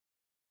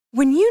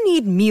When you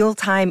need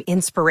mealtime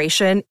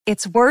inspiration,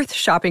 it's worth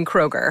shopping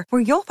Kroger,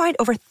 where you'll find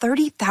over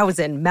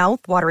 30,000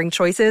 mouth-watering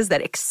choices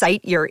that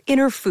excite your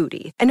inner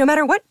foodie. And no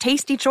matter what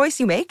tasty choice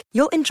you make,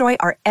 you'll enjoy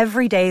our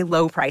everyday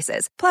low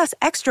prices, plus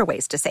extra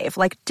ways to save,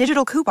 like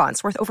digital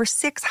coupons worth over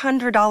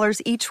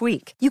 $600 each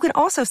week. You can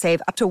also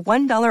save up to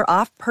 $1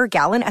 off per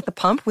gallon at the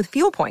pump with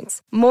fuel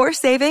points. More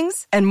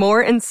savings and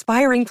more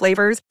inspiring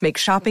flavors make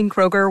shopping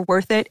Kroger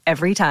worth it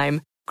every time.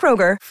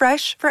 Kroger,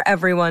 fresh for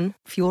everyone.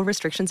 Fuel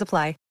restrictions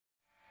apply.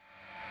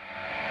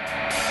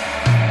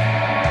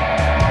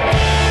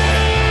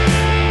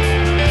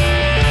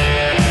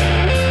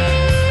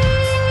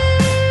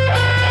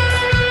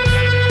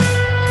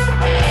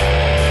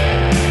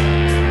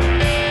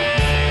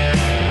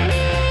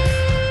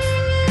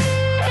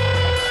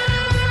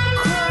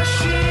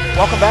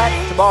 Welcome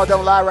back to Ball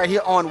Don't Lie right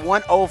here on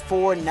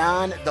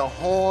 104.9 The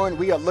Horn.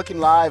 We are looking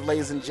live,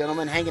 ladies and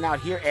gentlemen, hanging out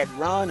here at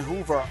Ron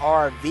Hoover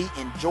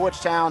RV in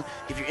Georgetown.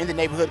 If you're in the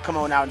neighborhood, come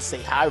on out and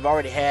say hi. We've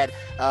already had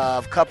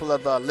a couple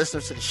of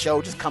listeners to the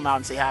show just come out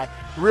and say hi.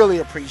 Really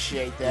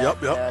appreciate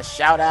that. Yep.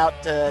 Shout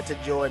out to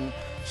Jordan.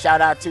 Shout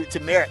out to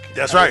Merrick.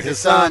 That's right. His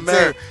son,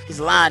 Merrick. He's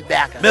a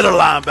linebacker. Middle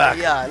linebacker.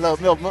 Yeah, a little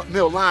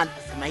middle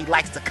linebacker. Man, he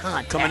likes the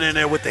contact. Coming in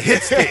there with the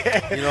hit stick.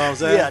 You know what I'm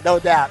saying? Yeah, no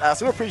doubt.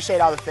 So we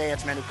appreciate all the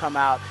fans, man, who come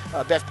out.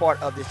 Best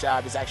part of this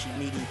job is actually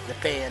meeting the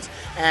fans.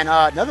 And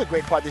another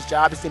great part of this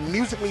job is the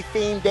musically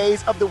themed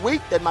days of the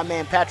week that my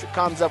man Patrick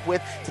comes up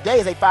with. Today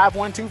is a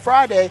 512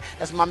 Friday.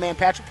 That's when my man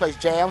Patrick plays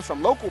jams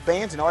from local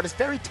bands and artists,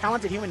 very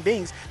talented human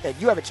beings that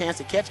you have a chance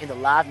to catch in the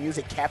live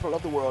music capital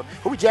of the world.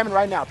 Who are we jamming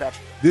right now,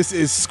 Patrick? This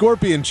is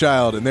Scorpion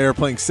Child, and they are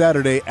playing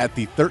Saturday at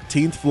the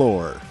 13th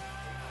floor.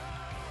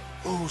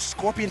 Ooh,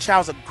 Scorpion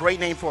Child is a great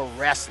name for a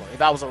wrestler.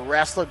 If I was a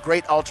wrestler,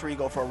 great alter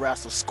ego for a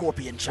wrestler,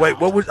 Scorpion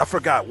Child. Wait, I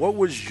forgot. What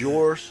was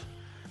yours?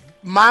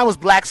 Mine was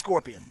Black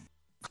Scorpion.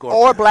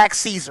 Or Black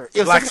Caesar.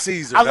 It was Black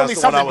Caesar. I was going to be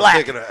something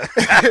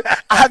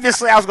black.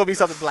 Obviously, I was going to be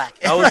something black.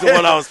 That was the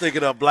one I was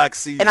thinking of, Black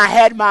Caesar. And I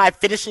had my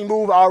finishing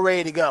move all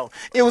ready to go.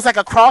 It was like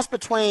a cross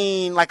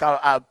between like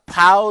a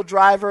pile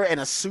driver and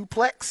a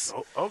suplex.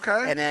 Oh,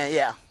 okay. And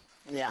then,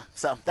 yeah,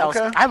 so that was.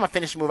 I had my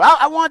finishing move.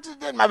 I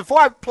wanted to, before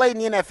I played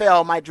in the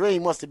NFL, my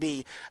dream was to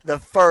be the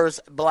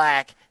first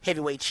black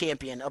heavyweight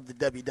champion of the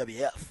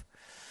WWF.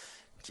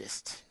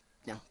 Just,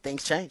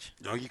 things change.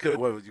 No, you could.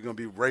 What, you gonna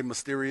be Rey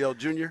Mysterio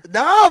Jr.?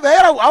 No, man,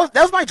 that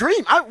was my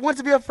dream. I wanted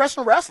to be a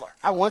professional wrestler.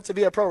 I wanted to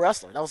be a pro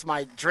wrestler. That was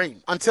my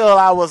dream until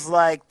I was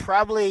like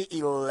probably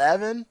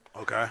 11.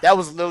 Okay. That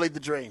was literally the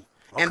dream,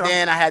 and Okay.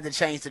 then I had to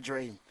change the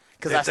dream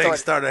because I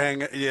started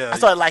hanging. Yeah. I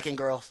started liking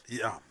girls.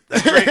 Yeah.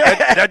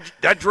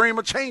 That dream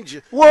will change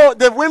you. Well,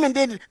 the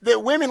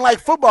women like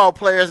football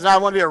players, and I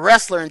want to be a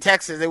wrestler in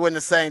Texas. They weren't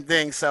the same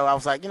thing, so I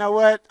was like, you know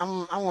what? I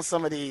want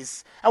some of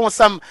these. I want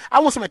some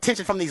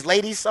attention from these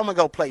ladies. So I'm gonna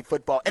go play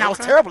football, and I was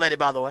terrible at it,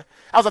 by the way.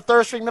 I was a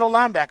third string middle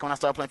linebacker when I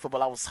started playing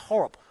football. I was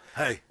horrible.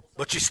 Hey,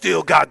 but you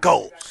still got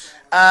goals.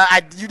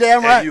 You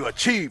damn right. And you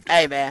achieved.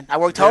 Hey, man, I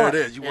worked hard.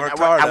 There it is. You worked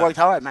hard. I worked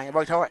hard, man. I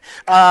worked hard.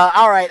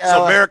 All right.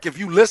 So, Merrick, if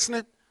you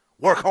listening,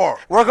 work hard.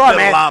 Work hard,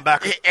 middle man.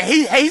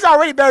 Linebacker. He's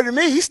already better than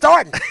me. He's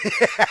starting.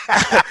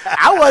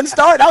 I wasn't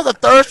starting. I was a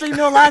third-string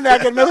middle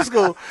linebacker in middle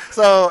school.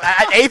 So,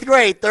 8th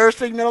grade,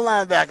 third-string middle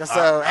linebacker.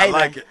 So, I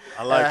like it.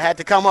 I had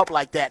to come up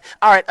like that.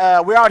 All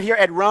right, we're out here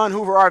at Ron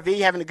Hoover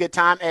RV having a good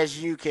time,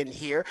 as you can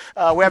hear.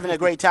 We're having a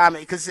great time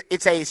because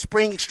it's a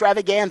spring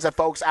extravaganza,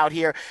 folks, out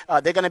here.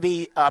 They're going to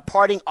be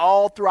partying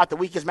all throughout the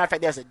week. As a matter of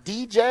fact, there's a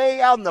DJ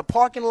out in the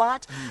parking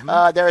lot.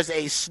 There's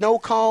a snow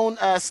cone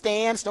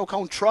snow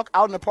cone truck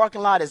out in the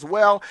parking lot as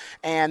well.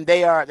 And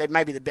they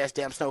might be the best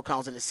damn snow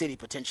cones in the city,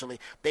 potentially.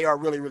 They are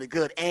really, really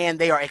good. And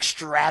they are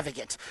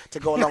extravagant to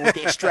go along with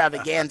the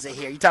extravaganza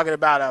here. You're talking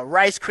about a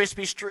Rice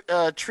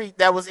Krispie treat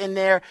that was in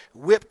there,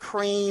 whipped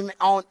cream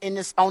on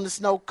the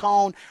snow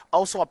cone,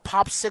 also a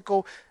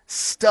popsicle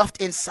stuffed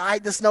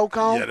inside the snow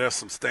cone. Yeah, there's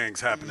some things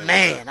happening.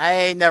 Man, I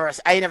ain't never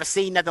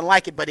seen nothing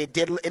like it, but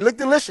it looked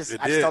delicious.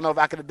 I just don't know if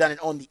I could have done it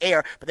on the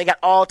air, but they got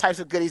all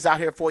types of goodies out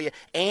here for you,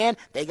 and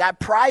they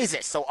got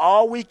prizes. So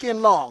all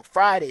weekend long,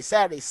 Friday,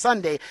 Saturday,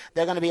 Sunday,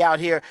 they're going to be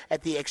out here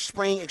at the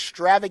spring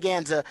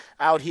extravaganza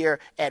out here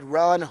at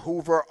Ron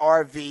Hoover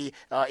RV.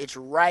 It's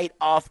right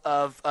off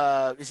of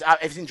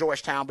it's in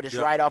Georgetown, but it's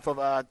right off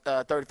of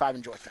 35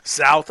 in Georgetown.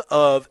 South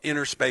of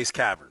Inner Space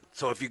Cavern.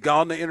 So if you've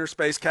gone to Inner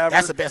Space Cavern,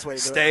 that's the best way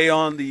to do it. Stay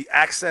on the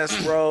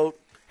access road,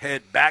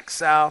 head back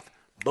south,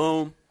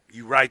 boom,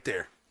 you right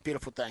there.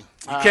 Beautiful thing.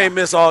 You can't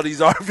miss all these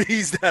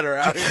RVs that are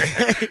out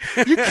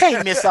here. You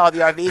can't miss all the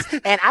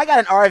RVs. And I got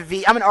an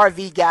RV. I'm an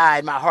RV guy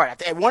in my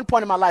heart. At one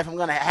point in my life, I'm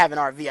going to have an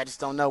RV. I just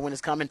don't know when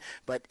it's coming,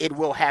 but it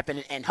will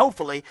happen. And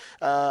hopefully,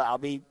 I'll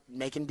be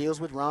making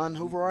deals with Ron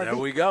Hoover RV. There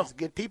we go. There's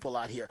good people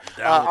out here.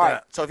 All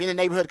right. So if you're in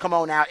the neighborhood, come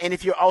on out. And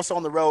if you're also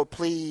on the road,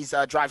 please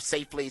drive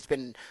safely. It's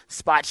been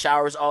spot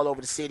showers all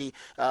over the city.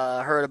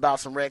 Heard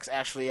about some wrecks.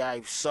 Actually,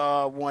 I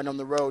saw one on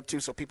the road, too.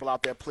 So people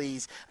out there,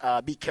 please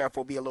be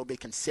careful. Be a little bit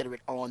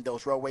considerate on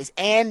those roadways.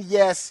 And,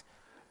 yes,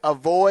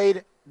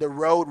 avoid the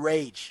road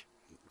rage.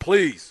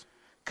 Please.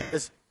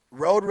 Because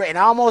road rage,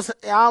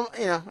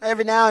 and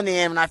every now and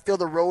then when I feel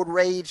the road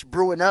rage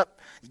brewing up,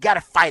 you got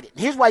to fight it. And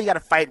here's why you got to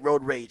fight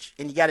road rage,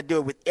 and you got to do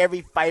it with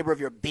every fiber of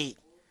your being,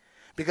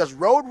 because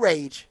road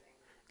rage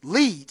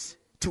leads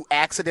to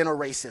accidental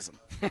racism.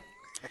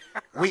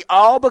 We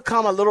all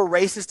become a little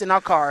racist in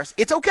our cars.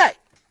 It's okay.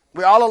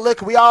 We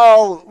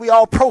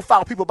all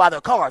profile people by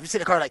their car. If you see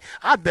the car, like,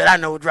 I bet I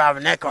know who's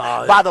driving that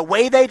car. By the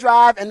way they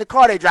drive and the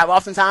car they drive,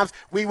 oftentimes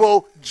we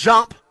will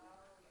jump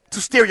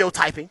to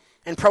stereotyping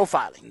and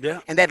profiling. Yeah.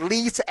 And that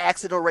leads to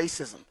accidental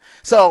racism.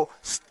 So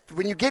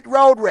when you get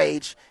road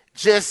rage,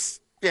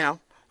 just,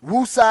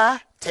 woosah,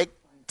 take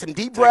some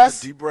deep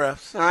breaths. Deep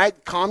breaths. All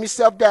right, calm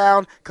yourself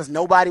down, because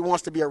nobody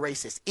wants to be a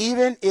racist,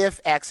 even if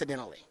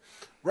accidentally.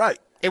 Right.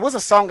 It was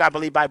a song, I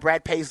believe, by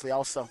Brad Paisley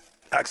also.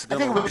 I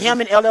Accidental. think it was him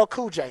and LL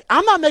Cool J.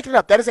 I'm not making it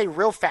up. That is a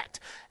real fact.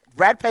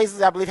 Brad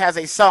Paisley, I believe, has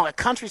a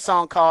country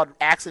song called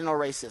Accidental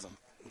Racism.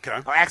 Okay.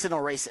 Or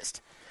Accidental Racist.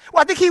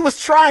 Well, I think he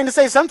was trying to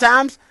say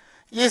sometimes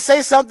you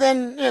say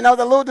something, that's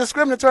a little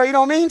discriminatory you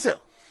don't mean to.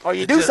 Or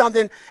you do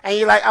something and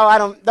you're like,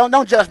 oh,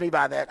 don't judge me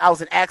by that. I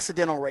was an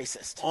accidental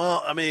racist.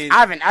 Well, I mean, I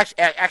haven't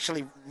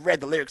actually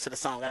read the lyrics to the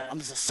song. I'm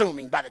just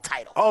assuming by the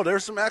title. oh,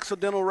 there's some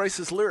accidental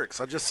racist lyrics.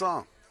 I just saw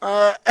 'em.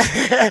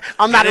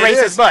 I'm not And a it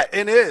racist, is. but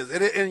It is.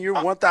 And you're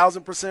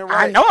 1,000%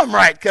 right. I know I'm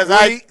right, because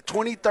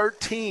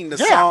 2013, the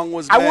song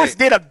was made. I once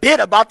did a bit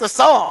about the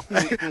song.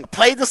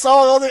 Played the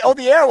song on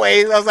the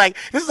airwaves. I was like,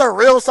 this is a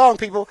real song,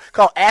 people,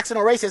 called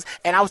Accidental Racist.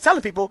 And I was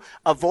telling people,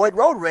 avoid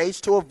road rage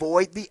to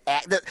avoid the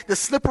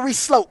slippery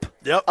slope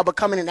of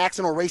becoming an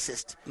accidental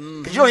racist.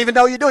 Because you don't even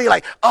know you're doing. You're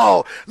like,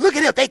 oh, look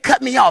at it. They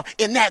cut me off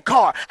in that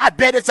car. I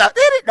bet it's a...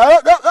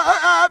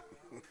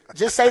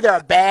 Just say they're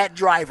a bad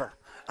driver.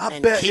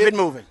 And keep it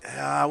moving.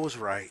 Yeah, I was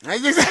right.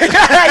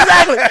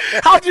 Exactly.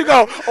 How'd you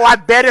go? Oh, I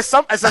bet it's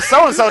a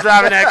so-and-so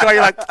driving that car.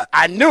 You're like,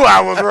 I knew I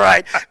was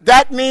right.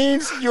 That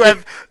means you're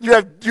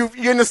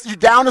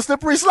down the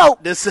slippery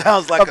slope. This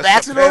sounds like of a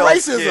accidental Chappelle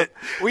racism. skit.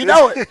 We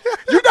know it.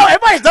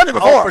 Everybody's done it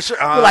before. Oh, for sure.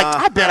 You're like,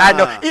 I bet I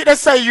know.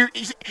 Let's say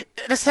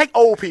let's take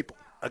old people.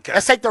 Okay.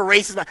 Let's take the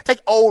racism. Take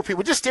old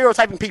people. Just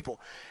stereotyping people.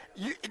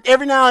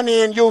 Every now and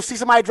then you'll see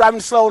somebody driving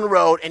slow on the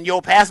road and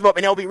you'll pass them up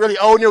and they'll be really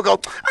old and you'll go,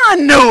 I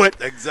knew it.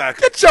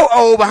 Exactly. Get your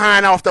old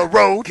behind off the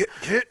road.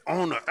 Get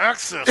on the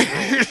access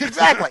road.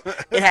 Exactly.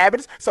 It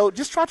happens. So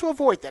just try to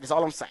avoid that is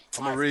all I'm saying.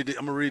 I'm gonna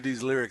read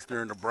these lyrics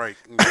during the break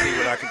and see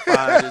what I can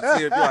find and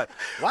see if you're like,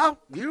 wow,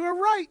 you were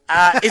right.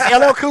 Is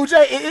LL Cool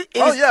J?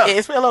 Oh yeah,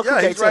 it's LL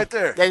Cool J. He's right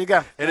there. There you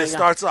go. And it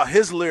starts off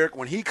his lyric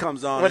when he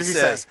comes on. What does he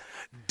says, say?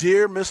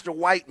 "Dear Mr.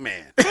 White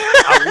Man,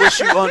 I wish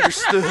you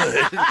understood."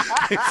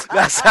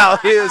 That's how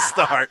his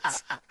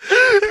starts.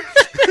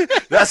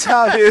 That's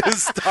how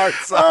his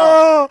starts off.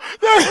 Oh,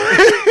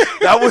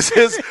 That was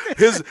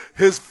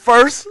his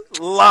first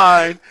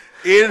line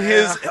in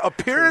his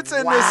appearance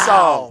in this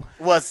song.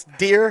 Was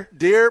Dear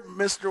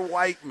Mr.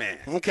 White Man.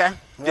 Okay.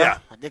 Well, Yeah.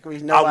 I think we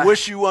know. I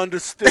wish you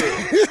understood.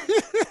 I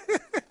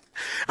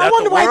that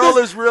wonder the why world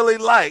this- is really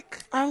like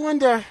I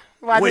wonder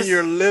why when this,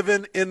 you're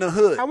living in the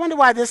hood. I wonder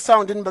why this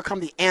song didn't become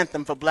the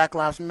anthem for Black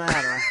Lives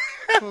Matter.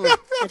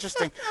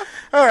 Interesting.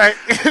 All right.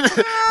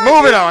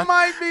 Moving on. You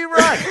might be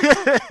right.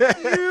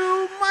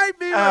 You might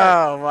be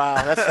right. Oh,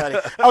 wow. That's funny.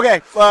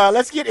 Okay.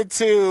 Let's get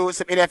into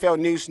some NFL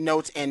news,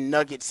 notes, and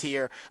nuggets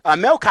here.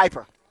 Mel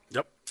Kiper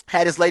Yep.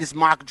 had his latest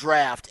mock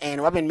draft, and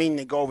I've been meaning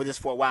to go over this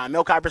for a while.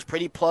 Mel Kiper's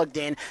pretty plugged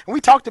in, and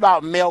we talked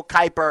about Mel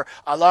Kiper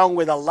along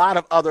with a lot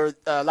of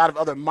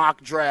other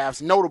mock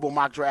drafts, notable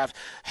mock drafts,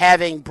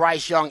 having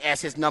Bryce Young as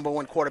his number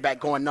one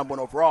quarterback, going number one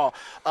overall.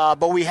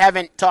 But we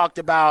haven't talked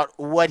about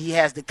what he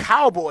has the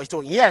Cowboys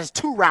doing. He has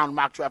 2-round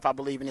mock draft, I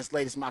believe, in his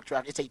latest mock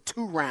draft. It's a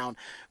 2-round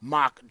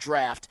mock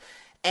draft,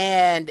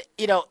 and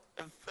we can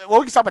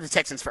talk about the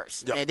Texans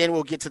first, and then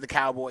we'll get to the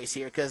Cowboys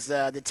here because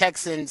the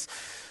Texans.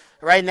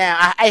 Right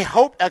now, I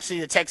hope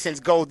actually the Texans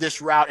go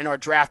this route and are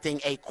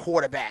drafting a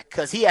quarterback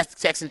because he has the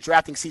Texans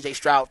drafting C.J.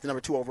 Stroud, the number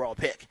 2 overall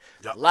pick.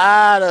 Yep. A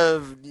lot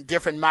of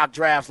different mock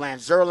drafts,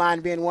 Lance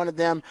Zierlein being one of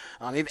them.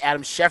 Even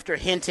Adam Schefter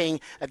hinting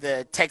that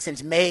the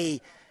Texans may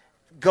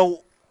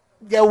go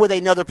with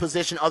another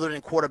position other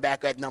than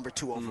quarterback at number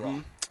 2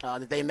 overall.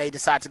 That they may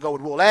decide to go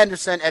with Will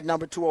Anderson at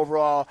number 2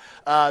 overall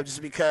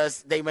just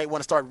because they may want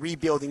to start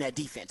rebuilding that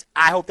defense.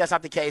 I hope that's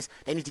not the case.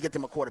 They need to get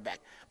them a quarterback.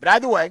 But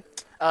either way,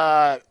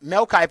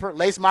 Mel Kiper,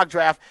 latest mock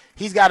draft,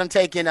 he's got him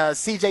taking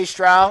C.J.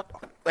 Stroud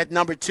at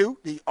number 2,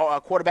 the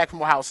quarterback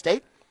from Ohio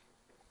State.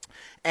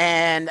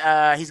 And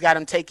he's got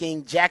him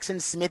taking Jackson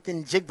Smith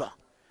and Jigba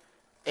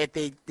at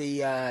the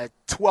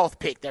 12th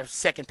pick, their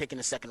second pick in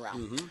the second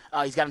round.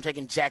 He's got him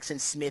taking Jackson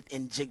Smith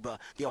and Jigba,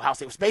 the Ohio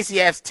State, which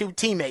basically has 2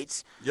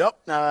 teammates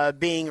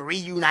being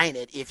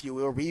reunited, if you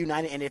will,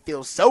 and it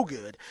feels so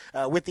good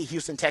with the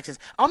Houston Texans.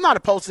 I'm not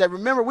opposed to that.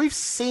 Remember, we've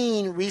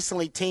seen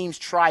recently teams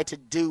try to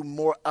do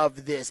more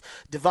of this.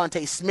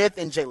 Devontae Smith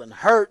and Jalen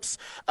Hurts,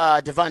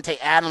 Devontae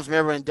Adams,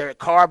 remember, and Derek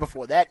Carr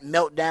before that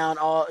meltdown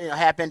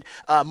happened.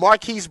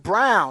 Marquise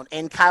Brown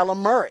and Kyler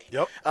Murray.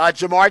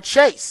 Jamar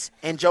Chase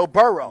and Joe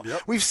Burrow.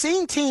 We've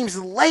seen teams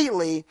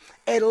lately,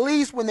 at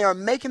least when they're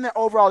making their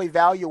overall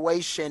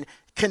evaluation,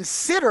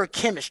 consider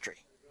chemistry.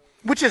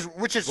 Which is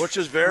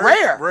very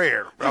rare.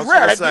 rare. It's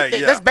rare.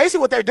 That's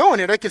basically what they're doing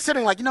here. They're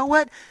considering, like, you know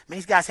what? Man,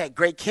 these guys had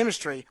great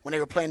chemistry when they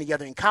were playing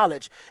together in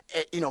college.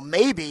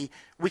 Maybe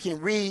we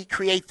can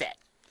recreate that.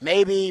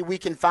 Maybe we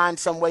can find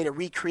some way to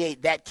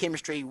recreate that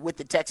chemistry with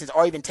the Texans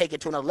or even take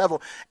it to another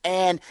level.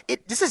 And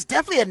this is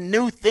definitely a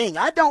new thing.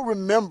 I don't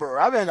remember.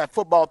 I've been a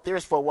football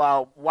theorist for a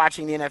while,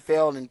 watching the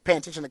NFL and paying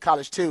attention to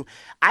college too.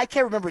 I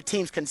can't remember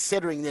teams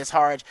considering this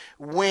hard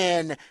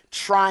when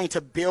trying to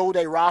build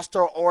a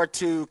roster or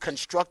to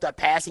construct a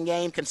passing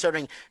game,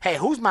 considering, hey,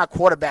 who's my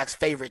quarterback's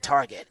favorite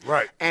target?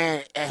 Right.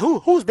 And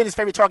who's been his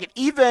favorite target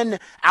even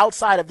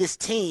outside of this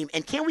team?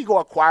 And can we go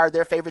acquire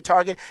their favorite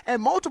target? And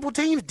multiple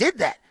teams did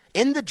that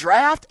in the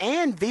draft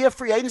and via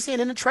free agency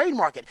and in the trade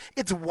market.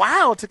 It's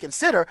wild to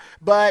consider,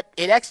 but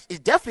it's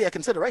definitely a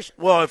consideration.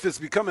 Well, if it's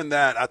becoming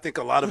that, I think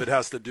a lot of it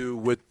has to do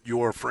with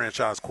your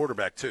franchise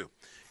quarterback too.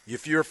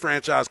 If your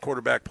franchise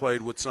quarterback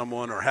played with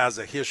someone or has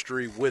a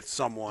history with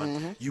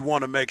someone, you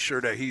want to make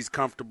sure that he's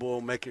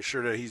comfortable, making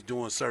sure that he's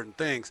doing certain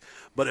things.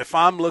 But if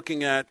I'm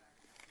looking at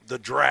the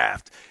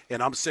draft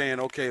and I'm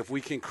saying, okay, if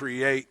we can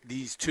create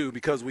these two,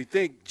 because we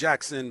think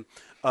Jackson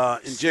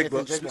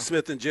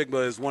Smith and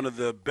Jigba is one of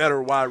the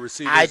better wide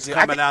receivers coming out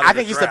of the draft. I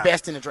think he's the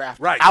best in the draft.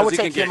 Right, I would he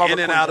take can him get over in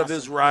and Quinn out of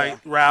Johnson.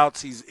 his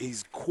routes.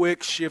 He's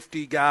quick,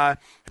 shifty guy.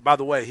 By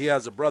the way, he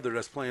has a brother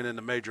that's playing in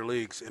the major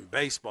leagues in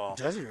baseball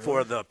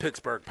for the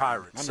Pittsburgh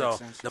Pirates. So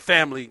the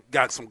family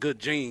got some good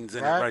genes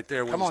in it right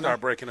there when you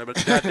start breaking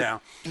that down.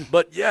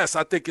 But, yes,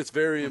 I think it's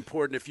very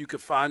important if you could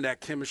find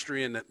that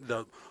chemistry and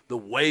the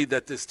way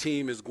that this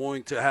team is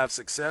going to have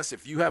success.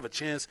 If you have a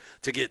chance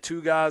to get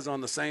two guys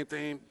on the same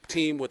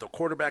team with a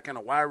quarterback and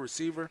a wide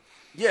receiver,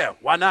 yeah,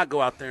 why not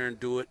go out there and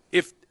do it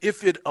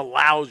if it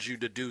allows you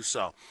to do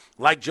so?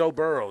 Like Joe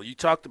Burrow. You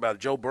talked about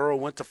it. Joe Burrow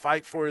went to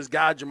fight for his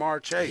guy,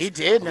 Jamar Chase. He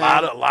did,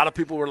 man. A lot of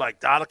people were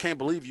like, I can't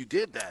believe you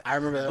did that. I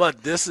remember that.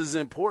 But this is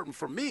important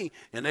for me,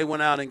 and they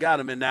went out and got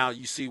him, and now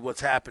you see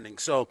what's happening.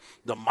 So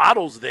the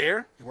model's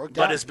there,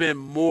 but it's been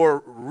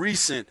more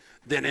recent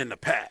than in the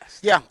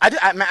past. Yeah,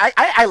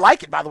 I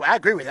like it, by the way. I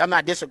agree with it. I'm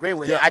not disagreeing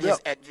with it.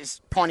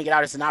 Just pointing it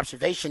out as an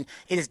observation.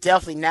 It has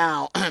definitely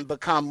now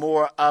become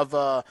more of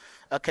a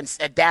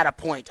data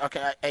point,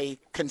 a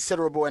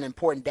considerable and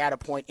important data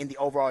point in the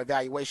overall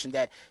evaluation,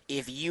 that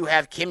if you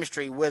have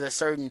chemistry with a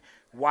certain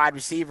wide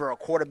receiver or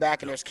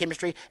quarterback and there's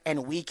chemistry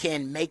and we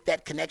can make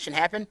that connection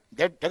happen,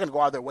 they're going to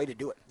go out of their way to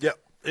do it. Yep.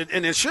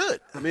 And it should.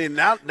 I mean,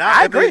 now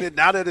I agree.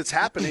 Now that it's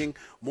happening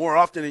more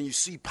often and you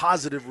see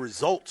positive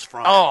results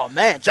from it.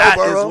 Man, Joe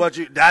Burrow.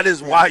 That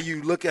is why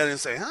you look at it and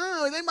say,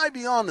 they might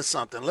be on to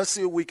something. Let's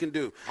see what we can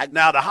do.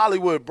 Now, the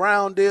Hollywood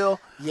Brown deal,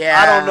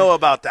 I don't know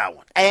about that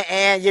one.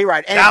 And you're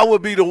right. And that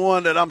would be the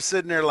one that I'm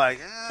sitting there like,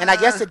 And I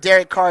guess the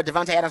Derek Carr,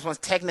 Devontae Adams ones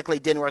technically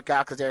didn't work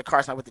out because Derek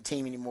Carr's not with the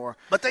team anymore.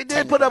 But they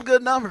did put up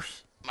good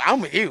numbers.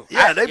 I'm with you.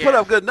 Yeah, they put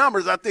up good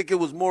numbers. I think it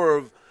was more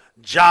of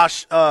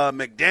Josh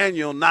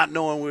McDaniel not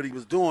knowing what he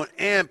was doing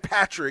and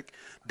Patrick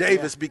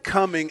Davis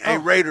becoming a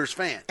Raiders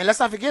fan. And let's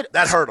not forget,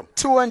 that hurt him.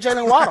 Tua and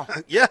Jalen Waddle.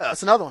 Yeah.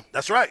 That's another one.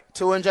 That's right.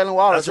 Tua and Jalen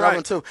Waddle. That's another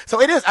one, too.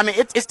 So it is. I mean,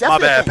 it's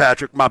definitely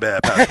My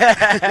bad,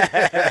 Patrick.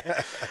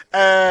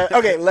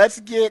 Okay, let's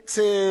get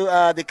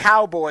to the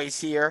Cowboys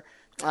here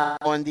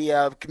on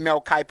the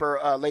Mel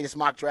Kiper latest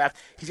mock draft.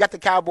 He's got the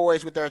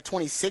Cowboys with their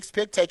 26th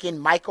pick taking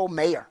Michael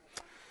Mayer,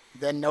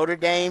 the Notre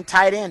Dame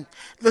tight end.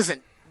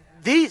 Listen,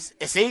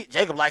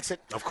 Jacob likes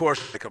it. Of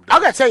course, Jacob does. I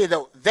got to tell you,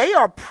 though, they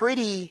are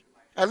pretty,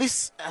 at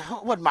least,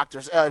 what mock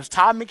drafts? It was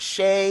Todd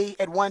McShay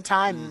at one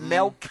time,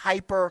 Mel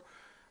Kiper.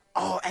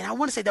 Oh, and I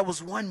want to say there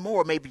was one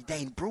more, maybe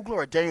Dane Brugler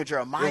or Daniel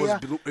Jeremiah. Was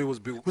it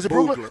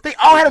Brugler? They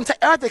all had him.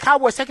 The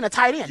Cowboys taking a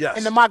tight end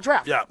in the mock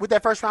draft with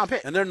that first round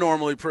pick. And they're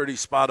normally pretty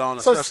spot on,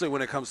 especially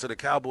when it comes to the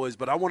Cowboys.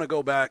 But I want to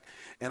go back,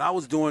 and I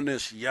was doing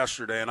this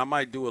yesterday, and I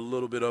might do a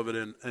little bit of it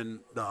in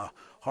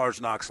Hard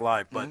Knocks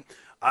Live, but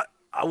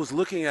I was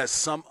looking at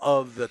some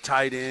of the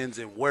tight ends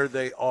and where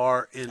they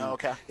are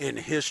in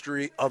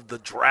history of the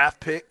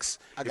draft picks.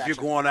 If you're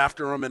going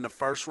after them in the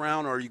first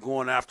round or are you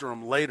going after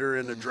them later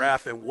in the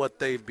draft and what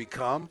they've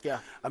become. Yeah.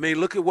 I mean,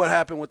 look at what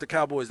happened with the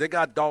Cowboys. They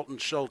got Dalton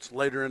Schultz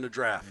later in the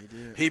draft.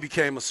 He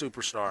became a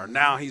superstar.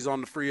 Now he's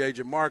on the free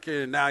agent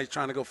market, and now he's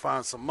trying to go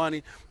find some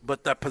money,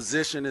 but that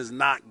position is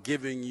not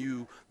giving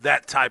you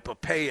that type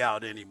of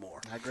payout anymore.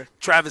 I agree.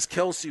 Travis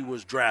Kelce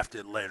was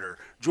drafted later.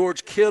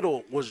 George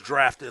Kittle was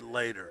drafted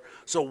later.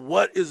 So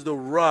what is the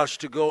rush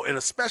to go, and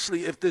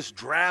especially if this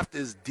draft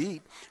is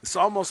deep, it's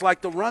almost like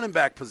the running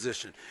back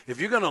position. If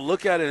you're going to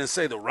look at it and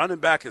say the running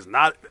back is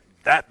not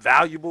that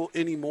valuable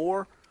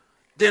anymore,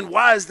 then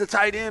why is the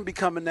tight end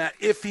becoming that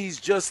if he's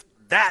just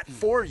that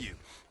for you?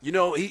 You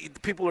know,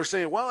 people are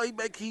saying, well,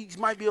 he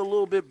might be a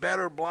little bit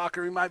better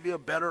blocker. He might be a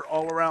better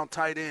all-around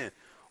tight end.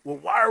 Well,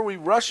 why are we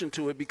rushing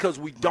to it? Because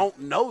we don't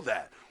know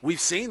that. We've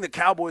seen the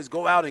Cowboys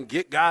go out and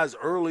get guys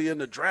early in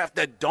the draft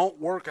that don't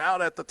work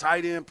out at the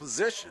tight end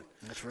position.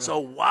 That's right. So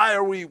why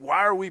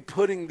are we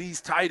putting these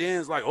tight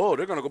ends like, oh,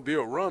 they're going to be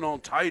a run on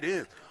tight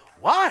ends?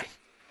 Why?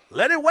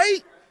 Let it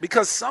wait,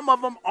 because some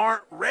of them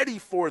aren't ready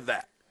for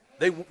that.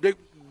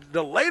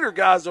 the later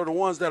guys are the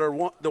ones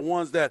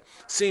that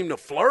seem to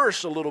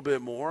flourish a little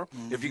bit more.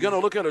 Mm-hmm. If you're going to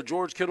look at a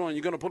George Kittle and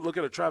you're going to look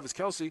at a Travis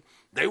Kelce,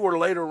 they were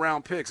later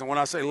round picks. And when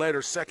I say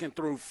later, 2nd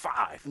through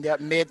 5. Yeah,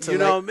 mid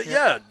to late.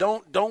 Yeah,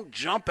 don't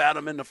jump at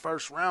them in the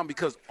first round,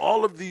 because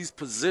all of these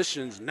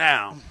positions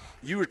now,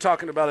 you were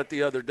talking about it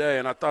the other day,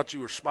 and I thought you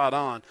were spot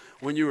on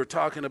when you were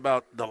talking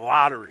about the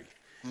lottery.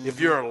 Mm-hmm.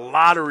 If you're a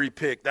lottery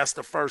pick, that's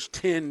the first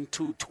 10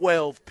 to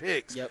 12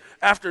 picks. Yep.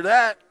 After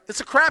that, it's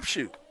a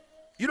crapshoot.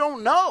 You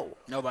don't know.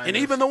 Nobody and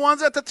knows. Even the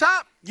ones at the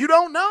top, you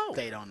don't know.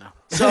 They don't know.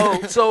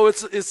 So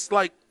it's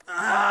like,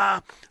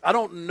 I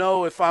don't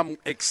know if I'm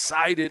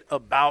excited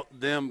about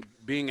them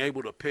being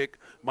able to pick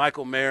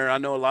Michael Mayer. I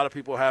know a lot of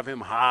people have him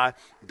high.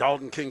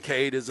 Dalton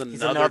Kincaid is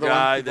another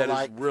guy that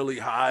is really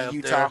high up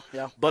Utah,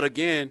 there. yeah. But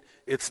again,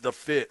 it's the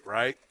fit,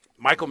 right?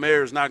 Michael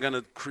Mayer is not going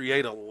to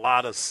create a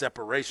lot of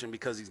separation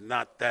because he's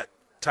not that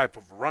type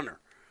of runner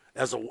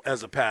as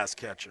a pass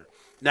catcher.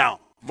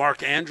 Now,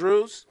 Mark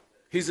Andrews,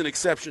 he's an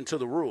exception to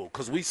the rule,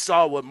 because we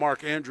saw what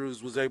Mark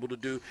Andrews was able to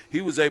do.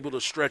 He was able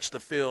to stretch the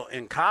field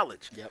in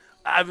college. Yep.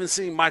 I haven't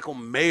seen Michael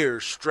Mayer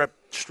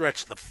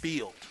stretch the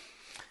field.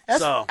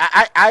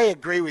 I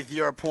agree with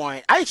your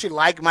point. I actually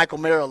like Michael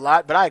Mayer a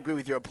lot, but I agree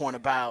with your point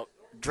about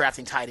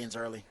drafting tight ends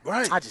early.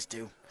 Right. I just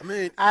do. I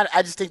mean,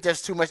 I just think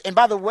there's too much. And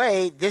by the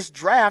way, this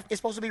draft is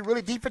supposed to be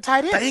really deep for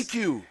tight ends. Thank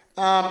you.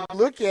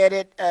 Look at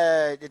it.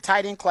 The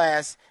tight end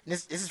class,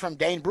 this is from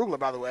Dane Brugler,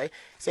 by the way,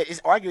 said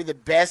it's arguably the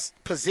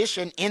best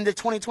position in the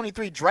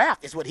 2023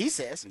 draft, is what he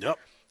says. Yep.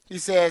 He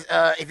says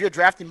if you're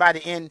drafting by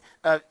the end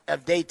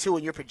of day 2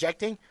 and you're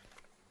projecting,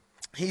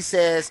 he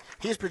says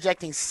he's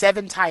projecting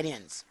 7 tight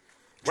ends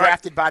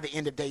drafted by the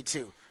end of day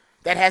 2.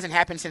 That hasn't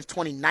happened since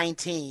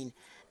 2019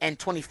 and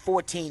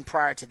 2014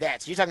 prior to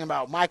that. So you're talking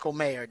about Michael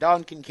Mayer,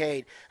 Dalton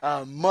Kincaid,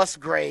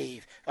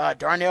 Musgrave,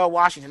 Darnell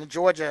Washington, the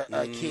Georgia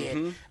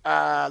kid,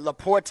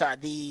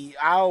 Laporta, the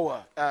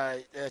Iowa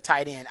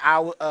tight end.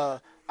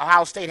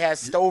 Ohio State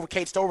has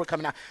Kate Stover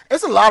coming out.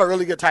 There's a lot of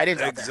really good tight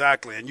ends out there.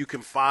 Exactly, and you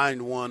can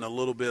find one a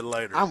little bit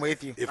later. I'm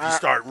with you.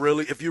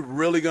 If you're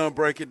really going to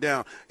break it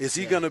down, is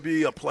he going to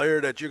be a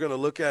player that you're going to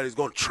look at? He's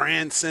going to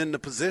transcend the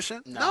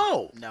position?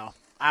 No.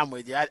 I'm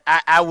with you.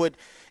 I would,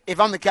 if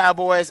I'm the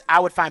Cowboys, I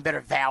would find better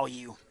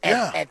value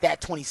at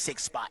that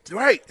 26 spot.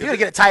 Right. If you're going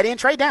to get a tight end,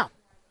 trade down.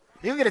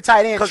 If you're going to get a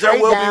tight end, because there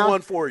will be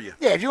one for you.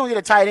 Yeah, if you're going to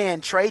get a tight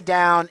end, trade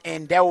down,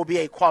 and there will be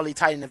a quality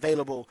tight end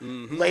available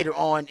later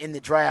on in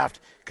the draft.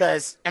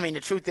 Because, I mean,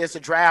 the truth is the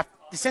draft,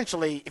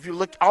 essentially, if you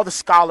look, all the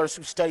scholars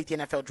who studied the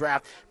NFL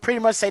draft pretty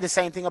much say the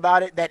same thing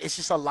about it, that it's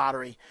just a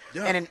lottery.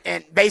 Yeah.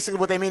 And basically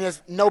what they mean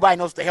is nobody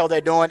knows what the hell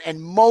they're doing,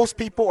 and most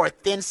people are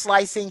thin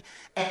slicing.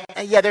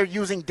 And yeah, they're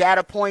using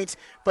data points,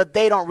 but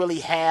they don't really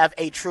have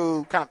a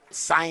true kind of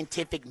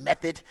scientific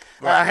method.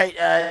 Right.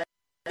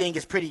 I think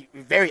it's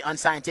very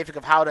unscientific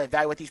of how to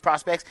evaluate these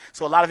prospects.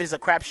 So a lot of it is a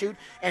crapshoot.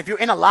 And if you're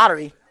in a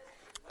lottery,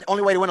 the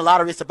only way to win a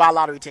lottery is to buy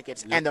lottery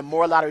tickets. Yep. And the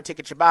more lottery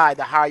tickets you buy,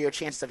 the higher your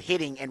chances of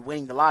hitting and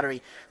winning the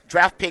lottery.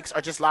 Draft picks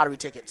are just lottery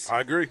tickets. I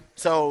agree.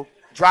 So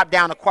drop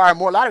down, acquire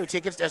more lottery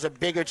tickets. There's a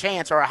bigger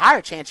chance or a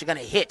higher chance you're going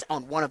to hit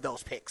on one of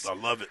those picks. I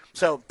love it.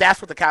 So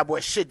that's what the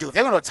Cowboys should do. If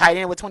they're going to tight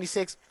end with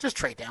 26, just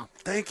trade down.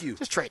 Thank you.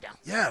 Just trade down.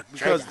 Yeah,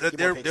 because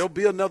there'll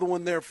be another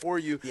one there for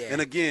you. Yeah. And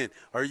again,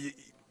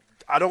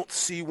 I don't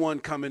see one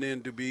coming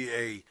in to be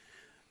a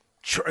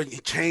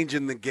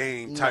changing the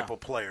game type of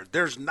player.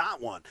 There's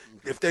not one.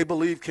 If they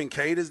believe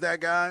Kincaid is that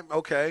guy,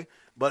 okay.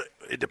 But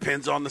it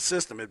depends on the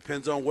system. It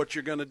depends on what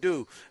you're going to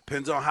do.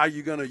 Depends on how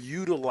you're going to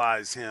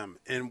utilize him.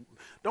 And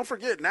don't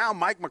forget, now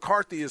Mike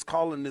McCarthy is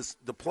calling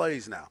the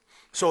plays now.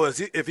 So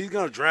if he's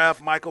going to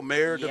draft Michael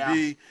Mayer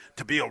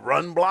to be a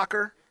run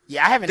blocker,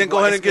 then go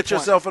ahead and get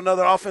yourself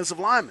another offensive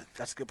lineman.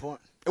 That's a good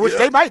point. Which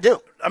they might do.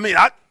 I mean,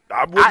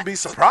 I wouldn't be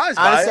surprised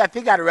by it. Honestly, I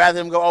think I'd rather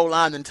them go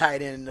O-line than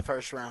tight end in the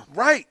first round.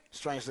 Right.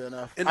 Strangely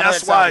enough. And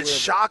that's why it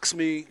shocks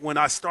me when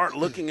I start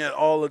looking at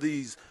all of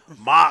these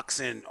mocks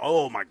and,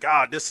 oh, my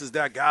God, this is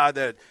that guy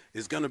that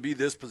is going to be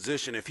this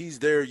position. If he's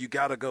there, you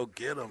got to go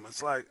get him.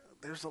 It's like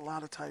there's a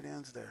lot of tight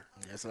ends there.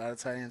 There's a lot of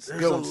tight ends.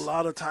 There's a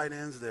lot of tight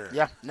ends there.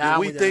 Yeah. Did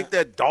we think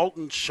that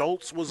Dalton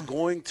Schultz was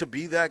going to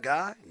be that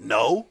guy?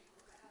 No.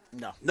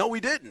 No,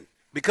 we didn't.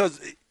 Because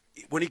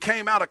when he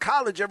came out of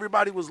college,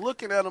 everybody was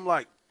looking at him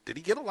like, did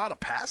he get a lot of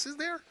passes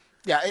there?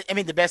 Yeah, I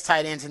mean, the best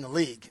tight ends in the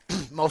league,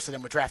 most of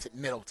them were drafted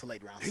middle to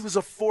late rounds. He was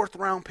a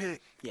 4th-round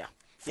pick. Yeah.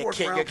 Your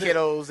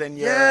Kittles and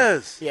your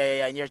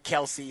and your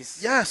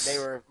Kelce's. Yes. They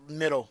were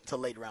middle to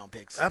late round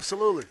picks.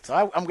 Absolutely. So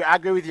I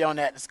agree with you on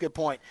that. That's a good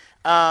point.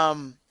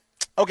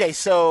 Okay,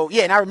 so,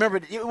 and I remember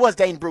it was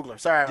Dane Brugler.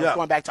 Sorry, I was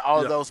going back to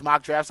all of those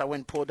mock drafts. I went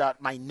and pulled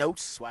out my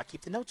notes, so I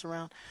keep the notes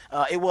around.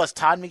 It was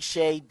Todd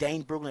McShay,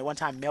 Dane Brugler, at one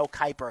time Mel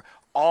Kiper,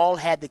 all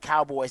had the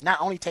Cowboys not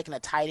only taking a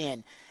tight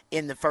end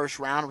in the first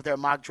round with their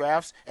mock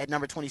drafts at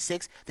number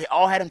 26, they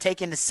all had him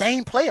taking the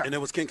same player. And it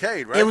was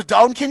Kincaid, right? It was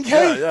Dalton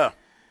Kincaid. Yeah.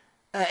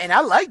 And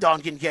I like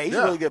Dalton Kincaid. He's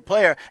a really good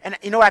player. And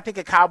you know what I think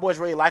the Cowboys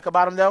really like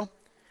about him, though?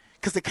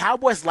 Because the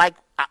Cowboys like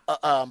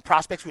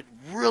prospects with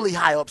really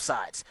high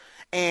upsides.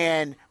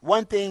 And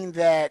one thing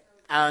that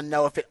I don't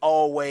know if it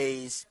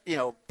always,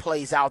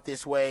 plays out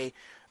this way,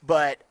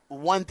 but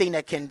one thing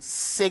that can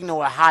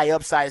signal a high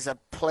upside is a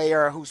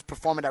player who's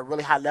performing at a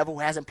really high level who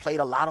hasn't played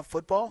a lot of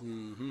football.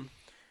 Mm-hmm.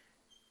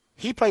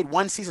 He played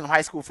one season of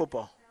high school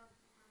football.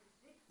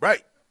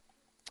 Right.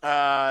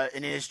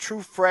 In his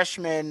true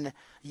freshman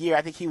year,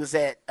 I think he was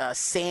at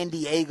San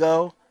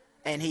Diego,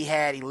 and he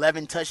had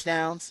 11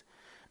 touchdowns.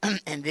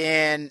 And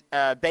then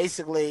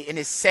basically in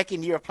his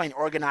second year of playing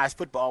organized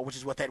football, which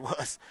is what that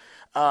was,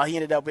 he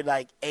ended up with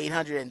like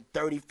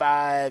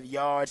 835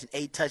 yards and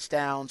 8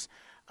 touchdowns.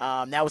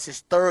 That was his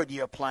third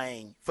year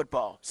playing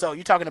football. So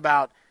you're talking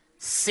about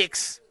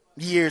 6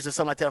 years or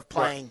something like that of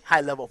playing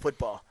high-level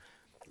football.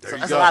 So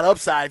that's a lot of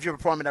upside if you're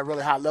performing at a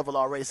really high level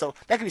already. So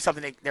that could be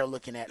something they're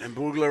looking at. And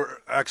Boogler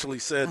actually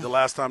said the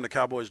last time the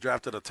Cowboys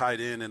drafted a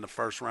tight end in the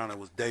first round, it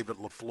was David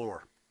LaFleur.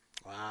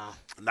 Wow.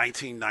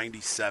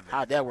 1997.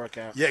 How'd that work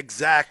out? Yeah,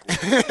 exactly.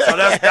 So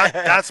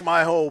that's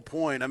my whole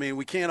point. I mean,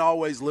 we can't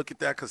always look at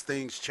that because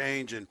things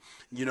change. And,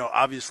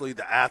 obviously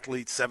the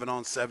athletes,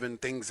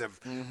 7-on-7, things have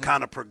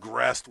kind of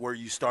progressed where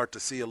you start to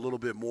see a little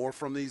bit more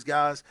from these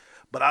guys.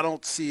 But I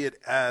don't see it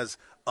as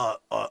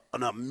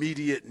an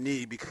immediate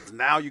need because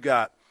now you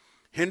got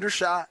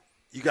Hendershot,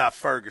 you got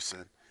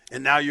Ferguson,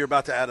 and now you're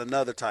about to add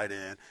another tight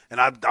end.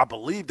 And I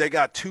believe they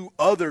got 2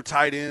 other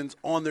tight ends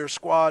on their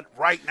squad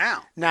right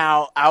now.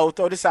 Now, I'll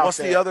throw this out What's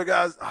there. the other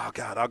guys? Oh,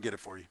 God, I'll get it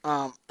for you.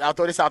 I'll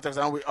throw this out there because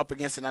I know we're up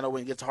against it and I know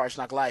we can get to Hard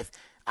Knock Life.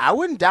 I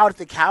wouldn't doubt if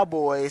the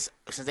Cowboys,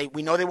 since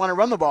we know they want to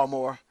run the ball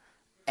more,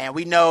 and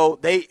we know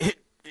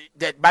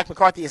that Mike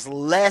McCarthy is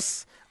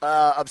less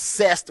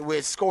obsessed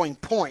with scoring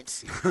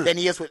points than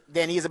he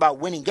is about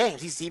winning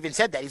games. He's even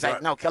said that. He's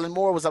like, no, Kellen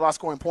Moore was about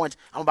scoring points.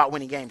 I'm about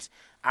winning games.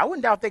 I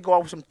wouldn't doubt they go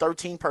out with some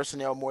 13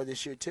 personnel more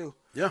this year, too.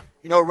 Yeah.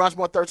 You know who runs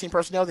more 13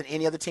 personnel than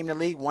any other team in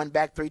the league? 1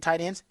 back, 3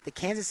 tight ends? The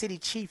Kansas City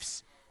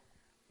Chiefs.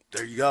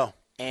 There you go.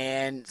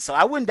 And so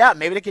I wouldn't doubt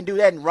maybe they can do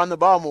that and run the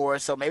ball more.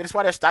 So maybe that's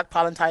why they're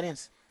stockpiling tight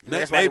ends.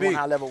 That's why they want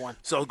high-level one.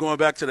 So going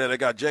back to that, I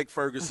got Jake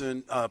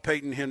Ferguson,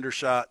 Peyton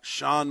Hendershot,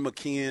 Sean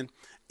McKeon,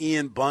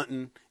 Ian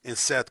Bunton, and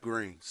Seth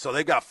Green. So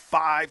they got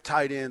 5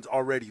 tight ends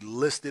already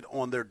listed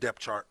on their depth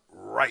chart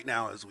right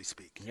now as we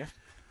speak. Yeah.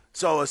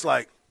 So it's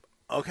like,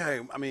 okay,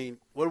 I mean,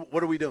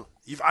 what are we doing?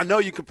 I know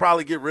you could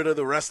probably get rid of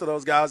the rest of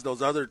those guys,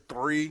 those other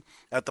 3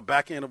 at the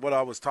back end of what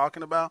I was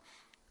talking about,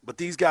 but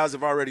these guys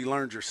have already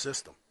learned your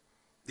system.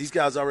 These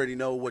guys already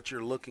know what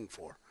you're looking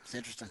for. It's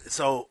interesting.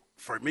 So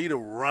for me to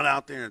run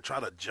out there and try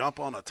to jump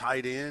on a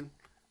tight end,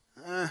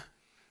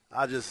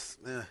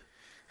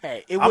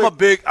 Hey,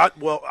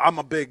 I'm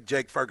a big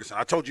Jake Ferguson.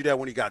 I told you that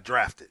when he got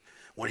drafted.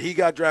 When he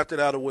got drafted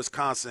out of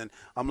Wisconsin,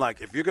 I'm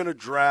like, if you're going to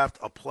draft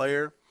a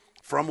player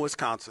from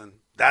Wisconsin,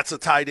 that's a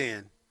tight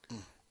end,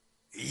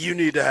 you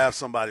need to have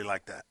somebody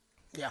like that.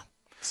 Yeah.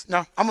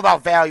 No, I'm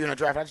about value in the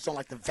draft. I just don't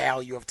like the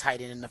value of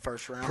tight end in the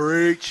first round.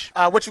 Preach.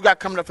 What you got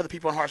coming up for the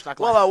people on Hard Knock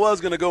Live? Well, I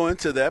was going to go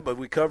into that, but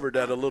we covered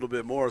that a little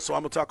bit more. So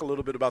I'm going to talk a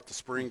little bit about the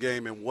spring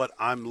game and what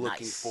I'm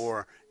looking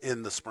for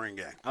in the spring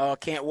game. Oh,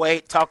 can't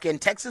wait. Talking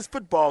Texas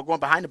football, going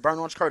behind the burn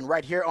orange curtain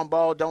right here on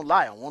Ball Don't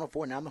Lie on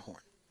 104.9 The Horn.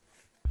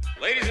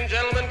 Ladies and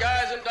gentlemen,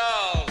 guys and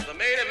dolls, the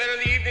main event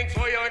of the evening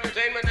for your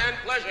entertainment and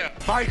pleasure.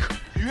 Mike,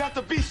 you have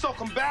to be so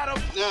combative.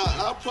 Now,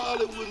 I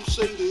probably wouldn't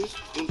say this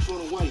in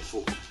front of white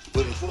folk,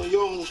 but in front of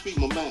y'all, I'm gonna speak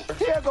my mind.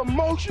 He has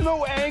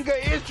emotional anger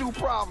issue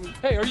problem.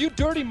 Hey, are you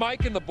Dirty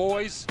Mike and the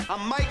boys?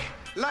 I'm Mike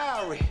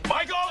Lowry.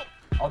 Michael!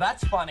 Oh,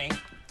 that's funny.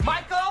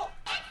 Michael!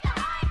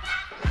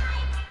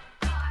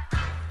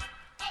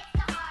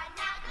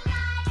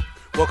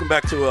 Welcome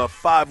back to a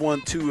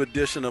 512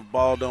 edition of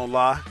Ball Don't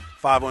Lie.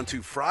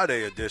 512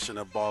 Friday edition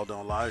of Ball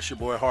Don't Lie. It's your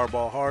boy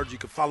Hardball Harge. You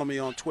can follow me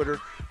on Twitter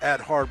at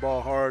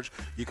Hardball Harge.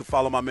 You can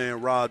follow my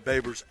man Rod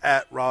Babers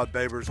at Rod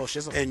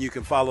Babers. And you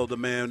can follow the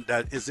man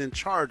that is in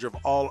charge of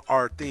all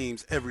our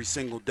themes every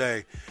single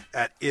day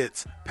at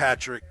It's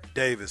Patrick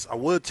Davis. I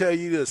would tell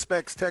you the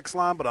Specs text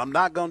line, but I'm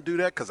not going to do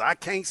that because I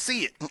can't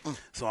see it.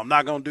 So I'm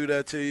not going to do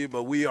that to you.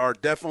 But we are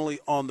definitely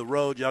on the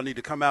road. Y'all need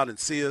to come out and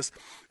see us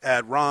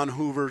at Ron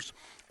Hoover's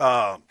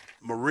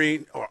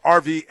Marine or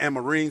RV and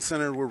Marine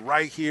Center. We're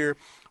right here,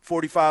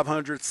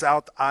 4500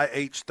 South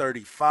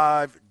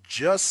IH-35,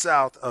 just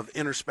south of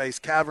Interspace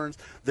Caverns.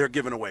 They're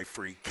giving away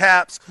free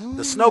caps.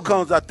 The snow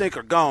cones, I think,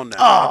 are gone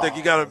now. I think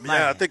you got to.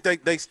 Yeah, I think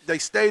they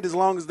stayed as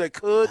long as they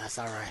could. That's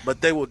all right.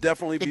 But they will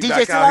definitely be DJ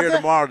back still out out here there?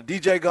 tomorrow. The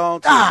DJ gone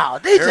too. Oh,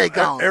 DJ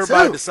gone,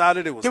 Everybody too.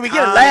 decided it was. Can we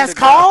get a time last to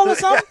call go. or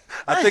something?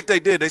 I think they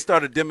did. They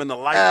started dimming the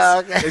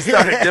lights. Okay. They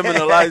started dimming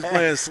the lights,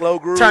 playing slow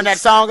grooves. Turn that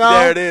song on.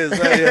 There it is.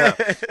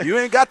 Yeah. You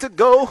ain't got to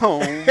go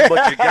home,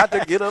 but you got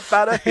to get up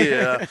out of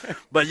here.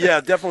 But, yeah,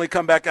 definitely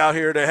come back out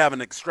here. They have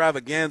an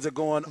extravaganza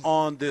going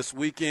on this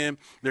weekend.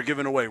 They're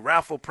giving away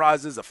raffle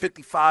prizes, a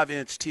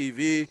 55-inch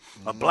TV,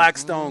 a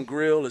Blackstone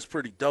grill is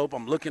pretty dope.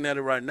 I'm looking at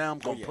it right now. I'm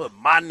going to put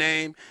my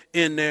name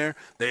in there.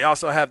 They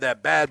also have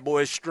that Bad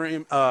Boy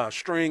string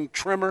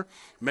trimmer.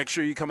 Make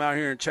sure you come out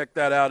here and check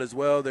that out as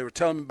well. They were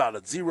telling me about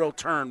a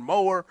zero-turn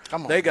mower.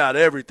 They got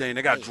everything.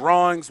 They got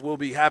drawings will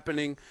be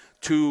happening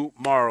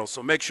tomorrow.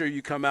 So make sure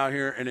you come out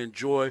here and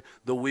enjoy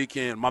the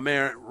weekend. My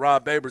man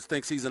Rob Babers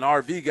thinks he's an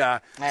RV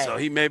guy, so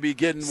he may be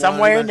getting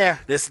somewhere one in there.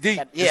 That's deep.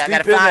 Yeah, it's I deep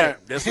gotta in find there.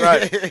 it. That's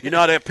right. You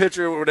know that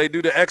picture where they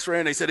do the X-ray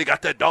and they said they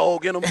got that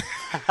dog in them?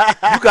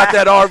 You got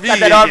that RV. Got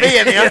that RV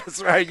in you.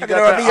 That's right. You got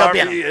got that that RV up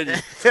RV in in you.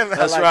 him.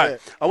 That's like right.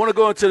 that. I want to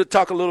go into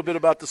talk a little bit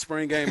about the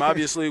spring game.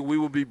 Obviously, we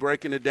will be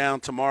breaking it down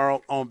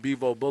tomorrow on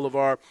Bevo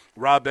Boulevard.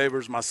 Rob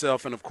Babers,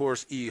 myself, and, of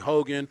course, E.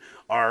 Hogan,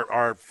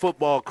 our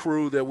football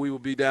crew that we will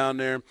be down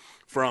there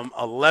from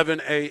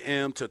 11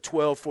 a.m. to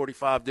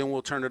 12:45. Then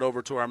we'll turn it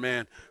over to our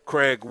man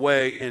Craig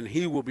Way, and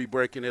he will be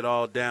breaking it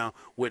all down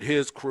with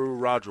his crew,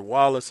 Roger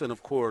Wallace, and,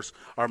 of course,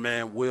 our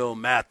man Will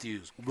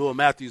Matthews. Will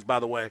Matthews, by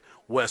the way,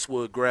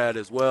 Westwood grad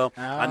as well.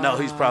 I know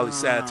he's probably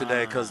sad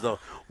today because the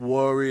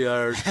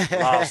Warriors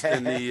lost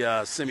in the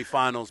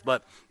semifinals,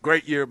 but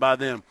great year by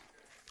them.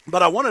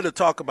 But I wanted to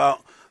talk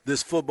about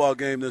this football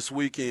game this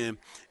weekend,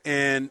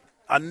 and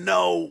I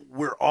know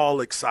we're all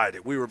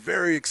excited. We were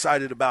very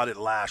excited about it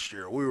last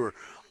year. We were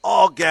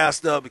all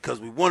gassed up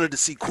because we wanted to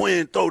see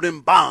Quinn throw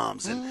them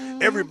bombs,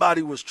 and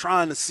everybody was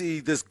trying to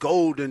see this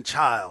golden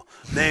child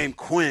named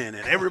Quinn,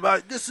 and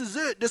everybody, this is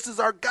it. This is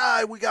our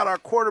guy. We got our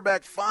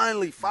quarterback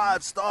finally,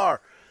 5-star.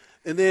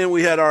 And then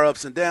we had our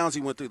ups and downs.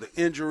 He went through the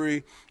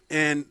injury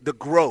and the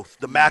growth,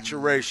 the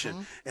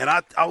maturation. And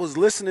I was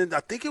listening. I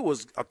think it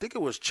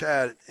was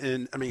Chad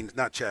and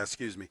not Chad.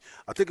 Excuse me.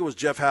 I think it was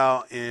Jeff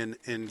Howe and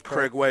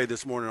Craig Way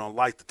this morning on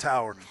Light the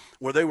Tower,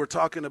 where they were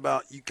talking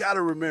about, you got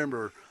to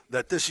remember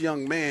that this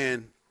young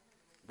man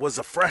was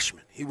a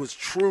freshman. He was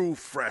true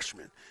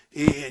freshman.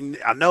 And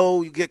I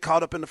know you get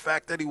caught up in the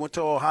fact that he went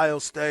to Ohio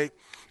State.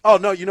 Oh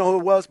no, you know who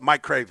it was?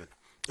 Mike Craven.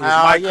 It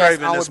was Mike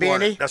Craven this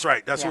morning. That's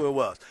right. That's who it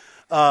was.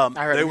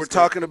 They were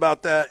talking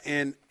about that,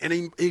 and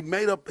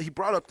he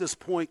brought up this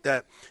point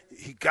that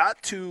he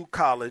got to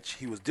college,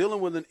 he was dealing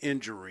with an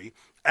injury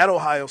at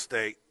Ohio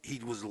State, he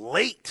was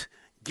late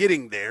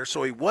getting there,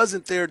 so he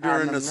wasn't there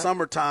during the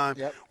summertime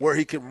where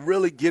he could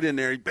really get in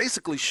there. He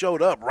basically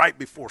showed up right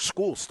before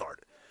school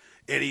started,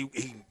 and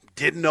he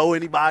didn't know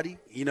anybody.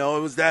 You know,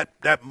 it was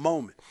that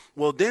moment.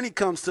 Well, then he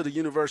comes to the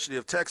University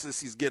of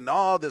Texas. He's getting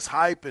all this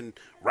hype, and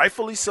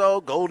rightfully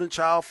so, golden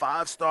child,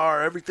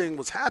 5-star, everything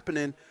was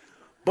happening.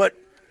 But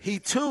he,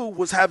 too,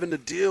 was having to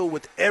deal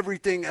with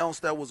everything else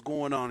that was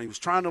going on. He was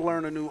trying to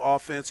learn a new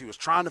offense. He was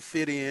trying to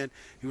fit in.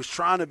 He was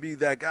trying to be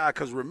that guy.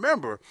 Because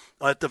remember,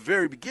 at the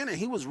very beginning,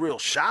 he was real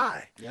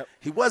shy. Yep.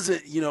 He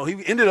wasn't, he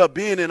ended up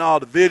being in all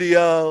the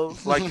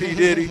videos like P.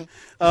 Diddy.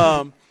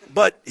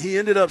 But he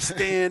ended up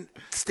staying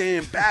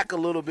back a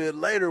little bit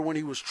later when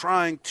he was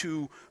trying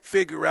to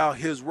figure out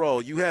his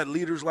role. You had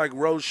leaders like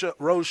Roshan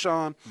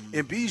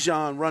and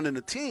Bijan running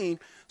the team.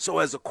 So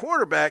as a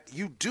quarterback,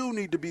 you do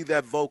need to be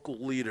that vocal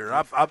leader.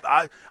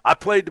 I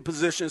played the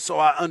position, so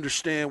I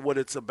understand what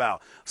it's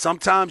about.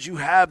 Sometimes you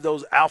have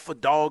those alpha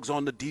dogs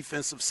on the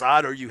defensive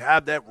side, or you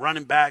have that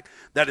running back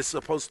that is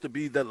supposed to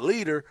be the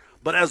leader.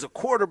 But as a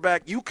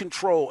quarterback, you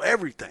control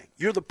everything.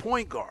 You're the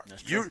point guard.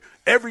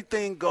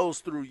 Everything goes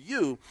through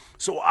you.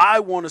 So I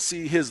want to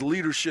see his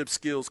leadership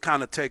skills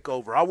kind of take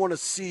over. I want to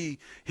see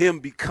him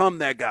become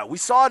that guy. We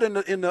saw it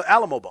in the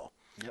Alamo Bowl.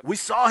 Yep. We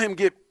saw him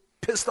get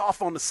pissed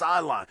off on the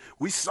sideline.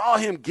 We saw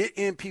him get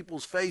in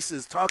people's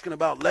faces talking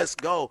about let's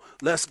go.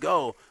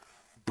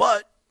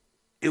 But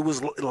it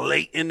was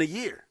late in the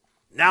year.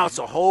 Now it's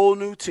a whole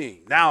new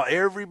team. Now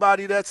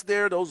everybody that's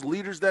there, those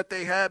leaders that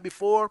they had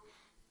before,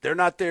 they're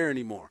not there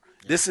anymore.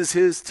 This is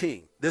his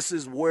team. This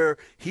is where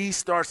he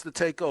starts to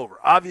take over.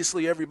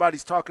 Obviously,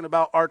 everybody's talking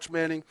about Arch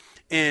Manning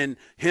and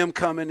him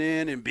coming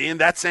in and being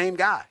that same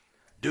guy.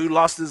 Dude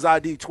lost his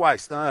ID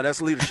twice. Nah, that's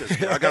leadership.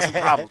 I got some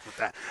problems with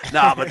that.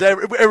 Nah, but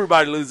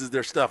everybody loses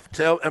their stuff.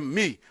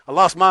 Me, I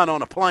lost mine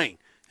on a plane,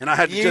 and I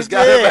had to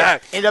got it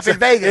back. Ended up in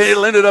Vegas. It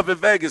ended up in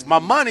Vegas. My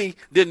money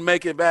didn't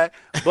make it back,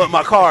 but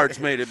my cards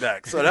made it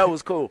back. So that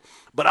was cool.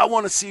 But I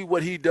want to see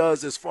what he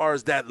does as far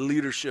as that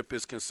leadership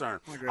is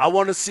concerned. I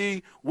want to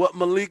see what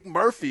Malik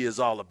Murphy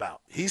is all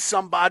about. He's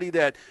somebody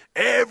that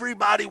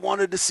everybody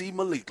wanted to see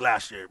Malik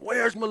last year.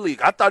 Where's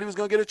Malik? I thought he was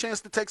going to get a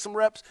chance to take some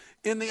reps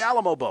in the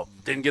Alamo Bowl.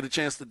 Didn't get a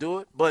chance to do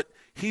it, but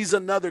he's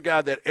another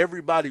guy that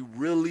everybody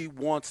really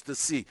wants to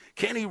see.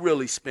 Can he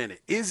really spin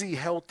it? Is he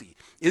healthy?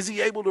 Is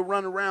he able to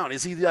run around?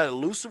 Is he that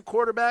elusive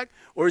quarterback,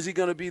 or is he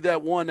going to be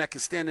that one that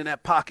can stand in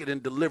that pocket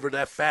and deliver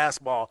that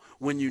fastball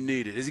when you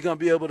need it? Is he going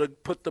to be able to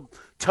put the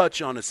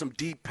touch on it, some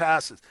deep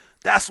passes?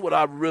 That's what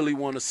I really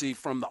want to see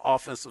from the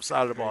offensive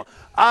side of the ball.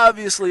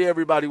 Obviously,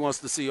 everybody wants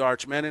to see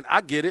Arch Manning.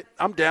 I get it.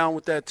 I'm down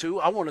with that too.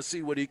 I want to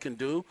see what he can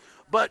do.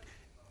 But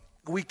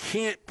we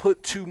can't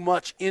put too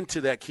much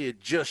into that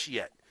kid just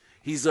yet.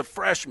 He's a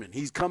freshman.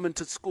 He's coming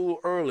to school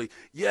early.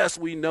 Yes,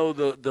 we know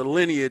the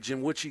lineage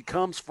in which he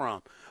comes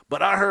from.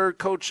 But I heard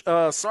Coach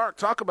Sark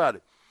talk about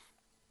it.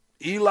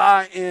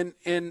 Eli and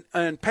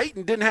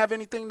Peyton didn't have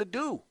anything to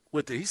do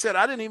with it. He said,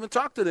 I didn't even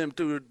talk to them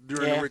during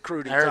the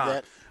recruiting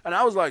time. And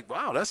I was like,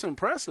 wow, that's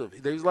impressive.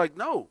 He was like,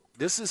 no,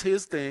 this is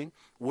his thing.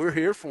 We're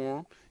here for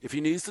him. If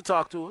he needs to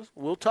talk to us,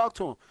 we'll talk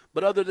to him.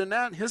 But other than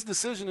that, his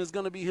decision is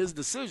going to be his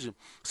decision.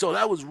 So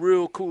that was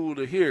real cool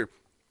to hear.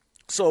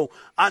 So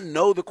I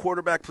know the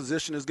quarterback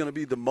position is going to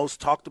be the most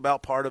talked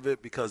about part of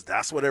it because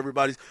that's what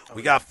everybody's –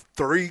 we got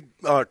 2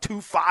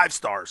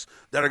 5-stars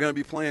that are going to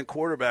be playing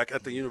quarterback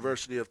at the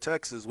University of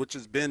Texas, which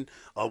has been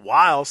a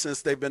while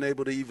since they've been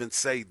able to even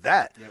say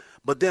that. Yep.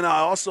 But then I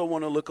also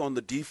want to look on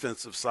the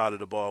defensive side of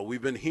the ball. We've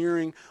been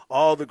hearing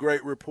all the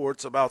great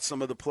reports about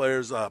some of the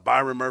players.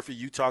 Byron Murphy,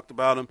 you talked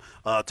about him.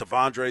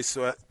 Tavondre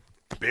Sweat,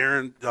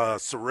 Baron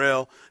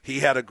Sorrell,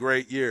 he had a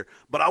great year.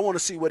 But I want to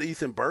see what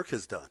Ethan Burke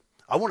has done.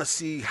 I want to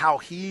see how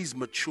he's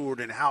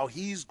matured and how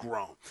he's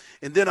grown.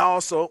 And then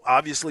also,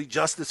 obviously,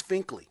 Justice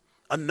Finkley,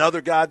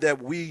 another guy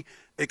that we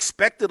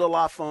expected a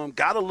lot from,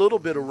 got a little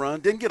bit of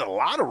run, didn't get a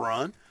lot of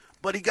run,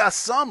 but he got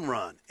some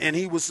run. And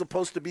he was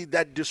supposed to be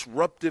that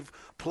disruptive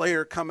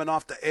player coming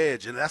off the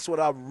edge, and that's what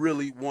I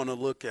really want to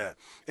look at.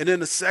 And then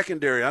the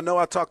secondary, I know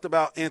I talked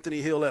about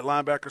Anthony Hill at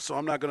linebacker, so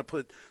I'm not going to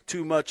put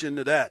too much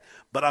into that.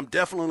 But I'm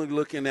definitely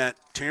looking at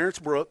Terrence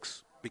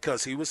Brooks,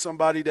 because he was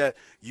somebody that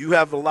you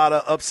have a lot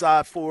of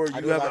upside for.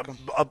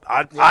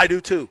 I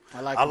do too.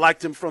 I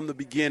liked him from the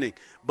beginning.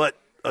 But,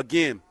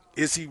 again,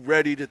 is he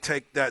ready to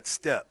take that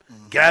step?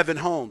 Mm-hmm. Gavin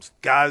Holmes,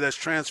 guy that's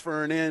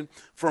transferring in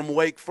from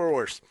Wake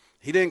Forest.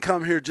 He didn't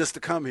come here just to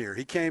come here.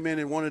 He came in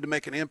and wanted to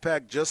make an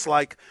impact just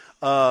like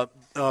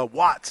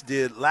Watts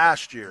did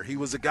last year. He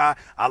was a guy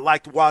 – I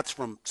liked Watts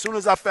from – as soon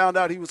as I found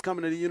out he was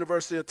coming to the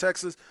University of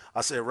Texas, I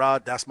said,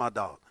 Rod, that's my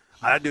dog.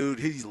 That dude,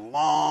 he's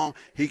long,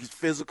 he's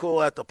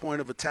physical at the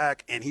point of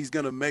attack, and he's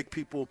going to make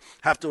people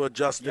have to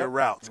adjust their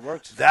routes. It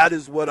works. That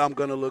is what I'm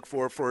going to look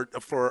for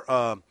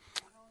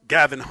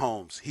Gavin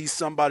Holmes. He's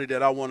somebody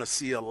that I want to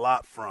see a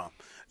lot from.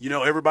 You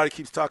know, everybody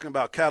keeps talking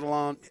about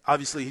Catalan.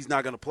 Obviously, he's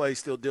not going to play,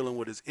 still dealing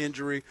with his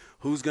injury.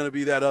 Who's going to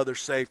be that other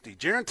safety?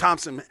 Jaron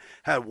Thompson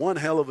had one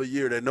hell of a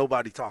year that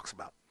nobody talks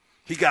about.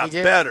 He got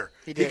better.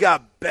 He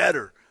got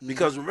better.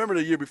 Because remember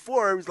the year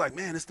before, he was like,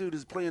 man, this dude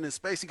is playing in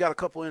space. He got a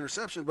couple of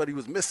interceptions, but he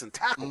was missing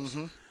tackles.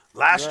 Mm-hmm.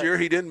 Last year,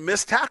 he didn't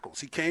miss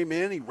tackles. He came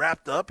in, he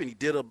wrapped up, and he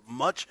did a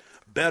much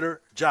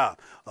better job.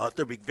 At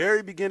the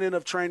very beginning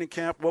of training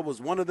camp, what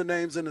was one of the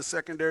names in the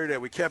secondary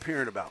that we kept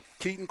hearing about?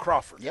 Keaton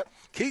Crawford. Yep.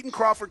 Keaton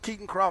Crawford.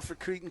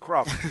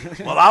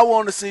 Well, I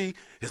want to see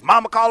his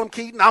mama call him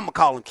Keaton. I'm going to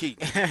call him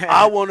Keaton.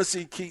 I want to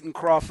see Keaton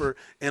Crawford.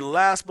 And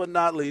last but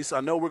not least, I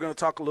know we're going to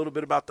talk a little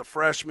bit about the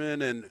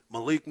freshmen and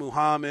Malik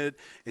Muhammad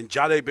and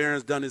Jahdae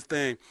Barron's done his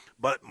thing.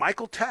 But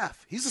Michael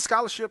Taft, he's a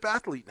scholarship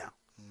athlete now.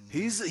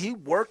 He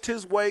worked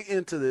his way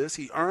into this.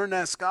 He earned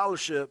that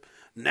scholarship.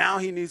 Now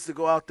he needs to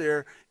go out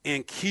there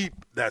and keep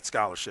that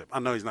scholarship. I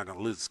know he's not going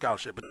to lose the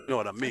scholarship, but you know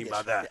what I mean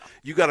by that. Yeah.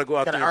 You got to go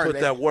out there and put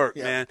that work,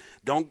 man.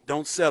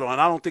 Don't settle. And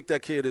I don't think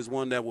that kid is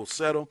one that will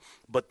settle,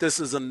 but this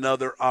is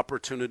another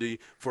opportunity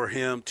for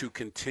him to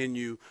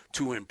continue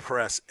to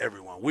impress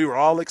everyone. We were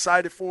all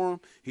excited for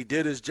him. He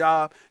did his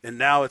job, and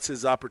now it's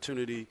his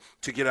opportunity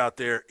to get out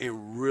there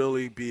and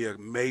really be a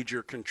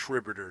major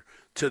contributor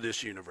to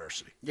this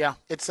university. Yeah,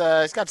 it's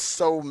got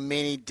so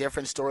many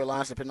different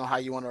storylines depending on how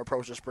you want to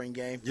approach the spring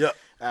game. Yep.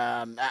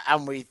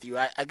 I'm with you.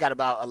 I got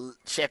about a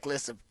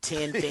checklist of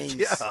 10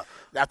 things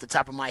off the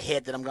top of my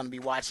head that I'm going to be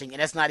watching,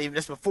 and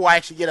that's before I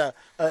actually get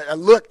a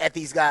look at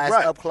these guys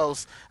up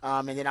close,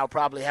 and then I'll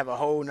probably have a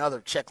whole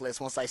nother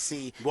checklist once I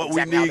see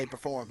exactly how they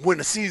perform. When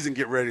the season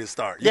get ready to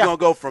start. You're going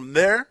to go from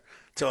there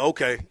to,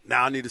 okay,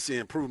 now I need to see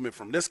improvement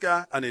from this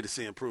guy. I need to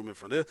see improvement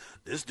from this.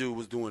 This dude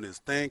was doing his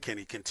thing. Can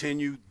he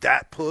continue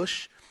that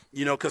push?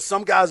 You know, because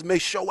some guys may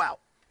show out.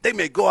 They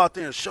may go out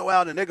there and show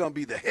out, and they're going to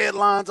be the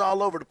headlines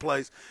all over the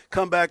place.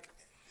 Come back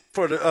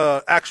for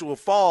the actual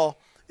fall,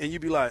 and you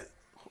be like,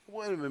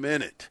 wait a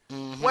minute.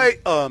 Mm-hmm. Wait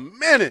a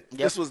minute. Yep.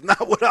 This was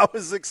not what I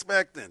was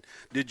expecting.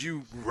 Did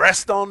you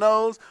rest on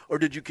those, or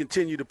did you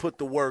continue to put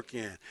the work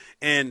in?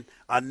 And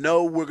I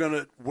know we're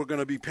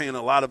gonna be paying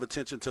a lot of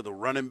attention to the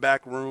running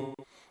back room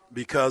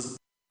because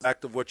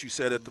of what you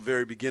said at the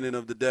very beginning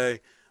of the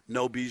day.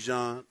 No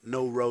Bijan,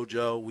 no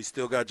Rojo. We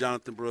still got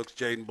Jonathan Brooks,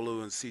 Jaden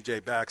Blue, and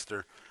C.J.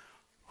 Baxter.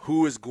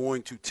 Who is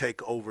going to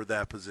take over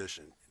that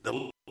position?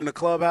 In the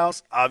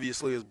clubhouse,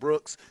 obviously, is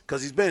Brooks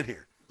because he's been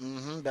here.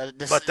 Mm-hmm.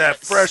 But that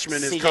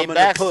freshman is coming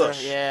to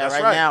push. Yeah,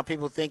 that's right now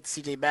people think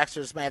C.J.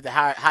 Baxter may have the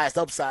highest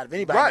upside of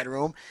anybody in the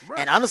room. Right.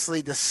 And honestly,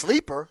 the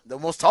sleeper, the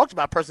most talked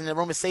about person in the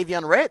room is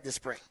Savion Red this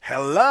spring.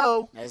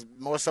 Hello. As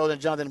more so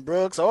than Jonathan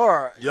Brooks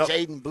or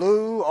Jaden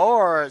Blue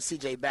or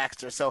C.J.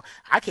 Baxter. So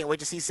I can't wait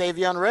to see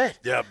Savion Red.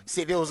 Yeah.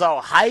 See if it was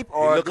all hype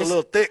or he look a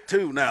little thick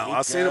too now.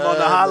 I seen him on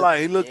the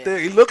highlight. He looked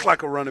thick. He looked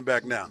like a running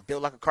back now.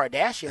 Built like a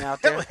Kardashian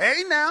out there.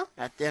 Hey now.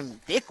 Got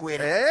them thick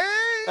with him.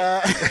 Hey.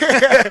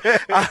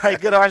 All right,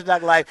 good Orange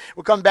Knock Life.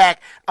 We'll come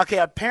back. Okay,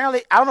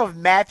 apparently, I don't know if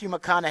Matthew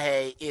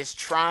McConaughey is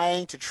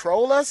trying to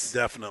troll us.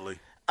 Definitely.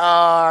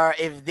 Or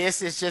if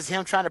this is just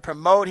him trying to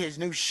promote his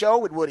new show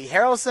with Woody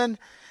Harrelson.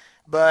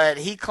 But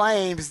he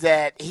claims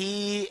that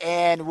he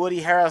and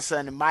Woody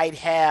Harrelson might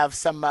have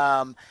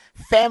some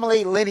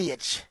family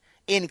lineage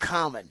in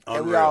common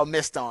that we all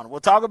missed on.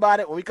 We'll talk about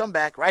it when we come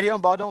back right here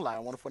on Ball Don't Lie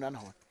on 104.9 The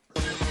Horn.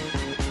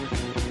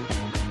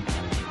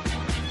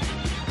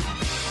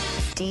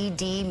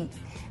 DD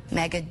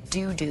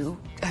Mangudu.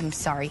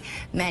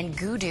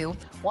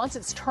 Once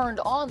it's turned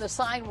on, the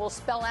sign will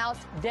spell out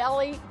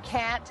Deli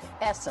Cat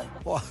Essen.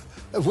 Well,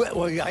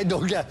 I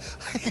don't get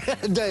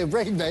they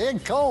bring me in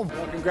cold.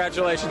 Well,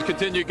 congratulations.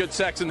 Continue good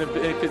sex in the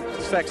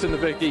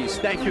Big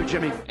East. Thank you,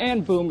 Jimmy.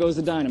 And boom goes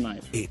the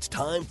dynamite. It's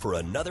time for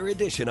another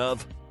edition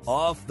of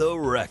Off the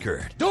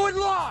Record. Do it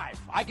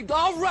live.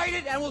 I'll write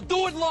it and we'll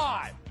do it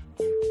live.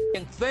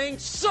 And thing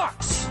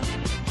sucks.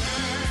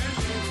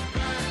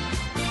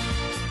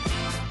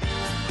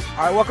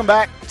 All right, welcome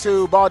back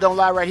to Ball Don't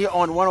Lie right here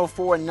on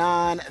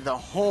 104.9 The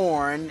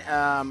Horn.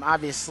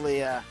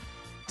 Obviously,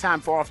 time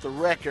for Off the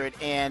Record.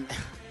 And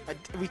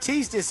we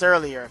teased this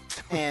earlier.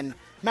 And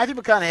Matthew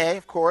McConaughey,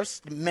 of course,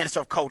 the Minister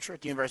of Culture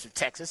at the University of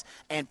Texas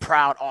and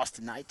proud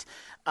Austinite.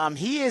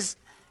 He is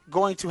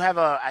going to have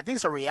I think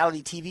it's a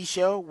reality TV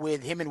show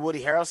with him and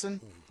Woody Harrelson.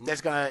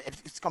 It's going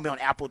to be on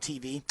Apple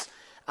TV.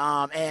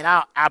 And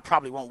I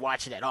probably won't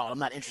watch it at all. I'm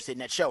not interested in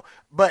that show.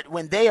 But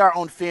when they are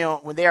on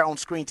film, when they are on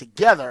screen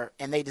together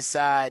and they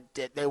decide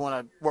that they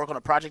want to work on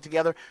a project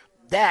together,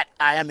 that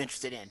I am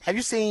interested in. Have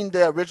you seen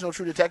the original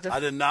True Detective? I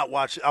did not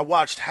watch it. I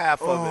watched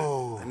half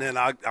of it, and then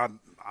I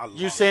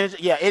you seen it?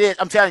 Yeah, it is.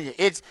 I'm telling you,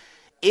 it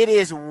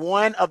is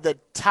one of the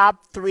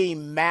top 3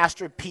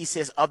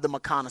 masterpieces of the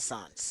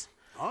McConaissance.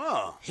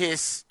 Oh.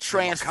 His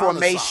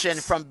transformation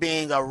from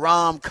being a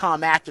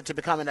rom-com actor to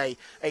becoming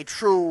a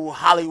true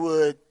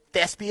Hollywood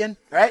thespian,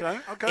 right?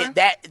 Okay. And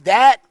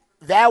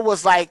that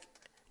was like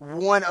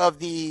one of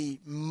the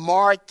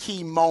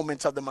marquee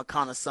moments of the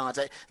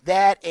McConaissance.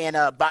 That and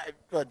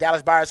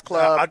Dallas Buyers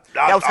Club.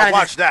 I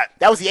watched that.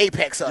 That was the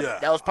apex of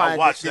it. That was probably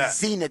the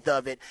zenith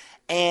of it.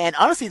 And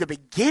honestly, the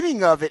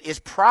beginning of it is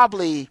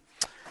probably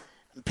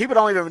people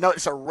don't even know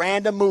it's a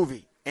random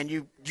movie, and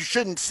you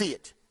shouldn't see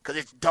it because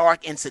it's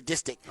dark and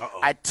sadistic.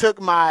 I took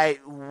my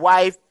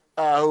wife,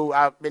 who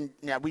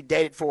we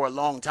dated for a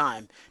long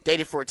time,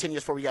 dated for 10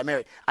 years before we got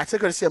married. I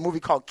took her to see a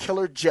movie called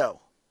Killer Joe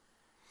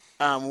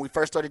when we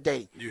first started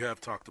dating. You have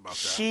talked about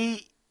that.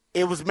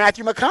 It was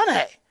Matthew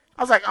McConaughey.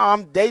 I was like,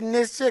 I'm dating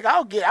this chick.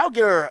 I'll get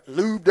her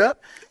lubed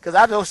up because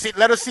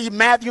let her see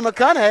Matthew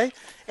McConaughey,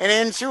 and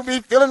then she'll be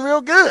feeling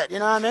real good. You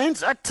know what I mean?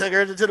 So I took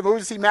her to the movie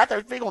to see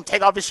Matthew. We're going to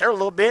take off his shirt a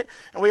little bit,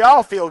 and we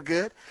all feel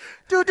good.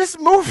 Dude, this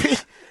movie,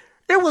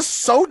 it was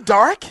so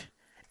dark.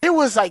 It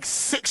was like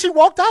sick. She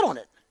walked out on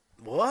it.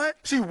 What?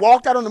 She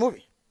walked out on the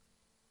movie.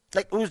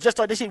 Like, it was just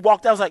like this. She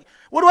walked out. I was like,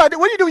 what do I do?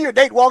 What do you do when your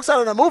date walks out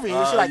on the movie?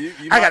 And she's like,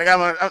 I gotta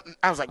go.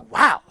 I was like,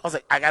 wow. I was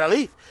like, I gotta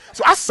leave.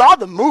 So I saw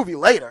the movie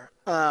later.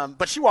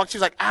 But she was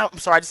like, I'm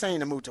sorry, I just ain't in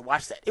the mood to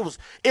watch that. It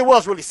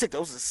was really sick. It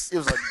was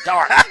a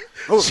dark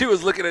movie. She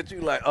was looking at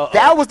you like,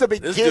 that was the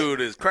beginning. This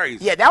dude is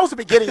crazy. Yeah, that was the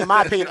beginning, in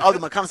my opinion, of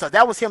the McConaissance.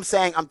 That was him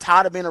saying, I'm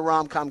tired of being a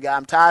rom-com guy.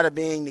 I'm tired of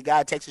being the guy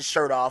that takes his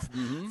shirt off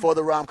for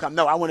the rom-com.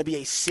 No, I want to be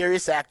a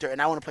serious actor,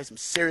 and I want to play some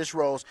serious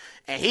roles.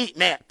 And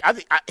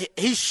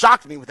he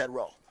shocked me with that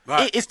role.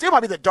 Right. It still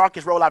might be the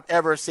darkest role I've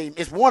ever seen.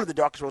 It's one of the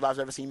darkest roles I've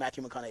ever seen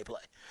Matthew McConaughey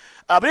play.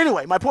 But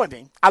anyway, my point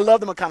being, I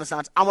love the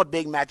McConaissance. I'm a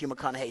big Matthew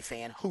McConaughey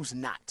fan. Who's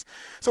not?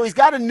 So he's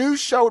got a new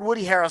show with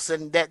Woody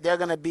Harrelson that they're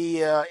going to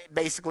be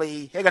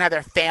basically, they're going to have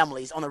their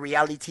families on a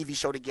reality TV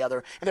show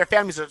together. And their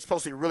families are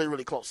supposed to be really,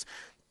 really close.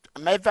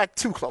 Matter of fact,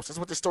 too close. That's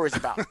what the story's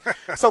about.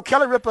 So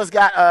Kelly Ripa's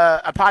got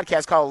a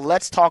podcast called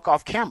Let's Talk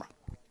Off Camera.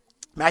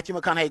 Matthew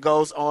McConaughey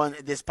goes on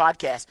this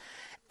podcast,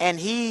 and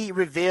he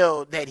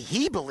revealed that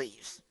he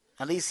believes,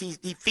 at least he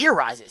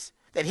theorizes,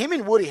 that him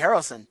and Woody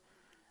Harrelson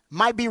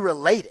might be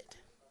related.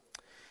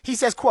 He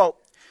says, quote,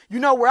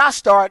 where I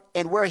start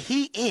and where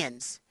he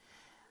ends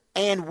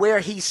and where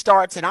he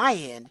starts and I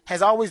end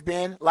has always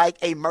been like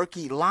a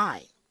murky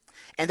line.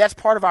 And that's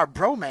part of our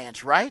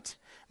bromance, right?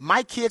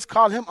 My kids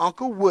call him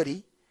Uncle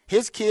Woody.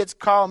 His kids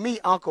call me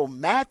Uncle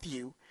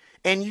Matthew.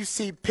 And you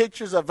see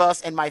pictures of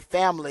us, and my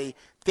family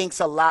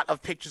thinks a lot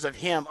of pictures of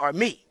him or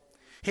me.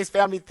 His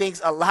family thinks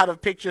a lot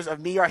of pictures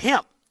of me or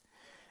him.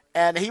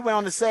 And he went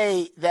on to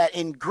say that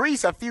in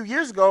Greece a few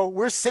years ago,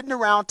 we're sitting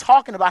around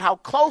talking about how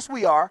close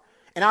we are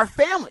in our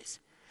families.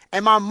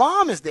 And my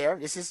mom is there.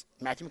 This is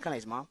Matthew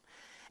McConaughey's mom.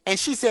 And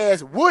she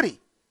says,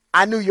 Woody,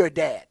 I knew your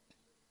dad.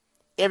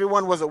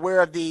 Everyone was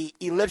aware of the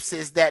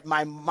ellipsis that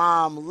my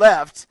mom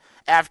left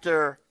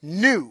after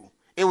knew.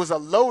 It was a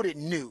loaded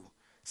knew,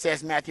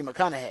 says Matthew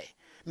McConaughey.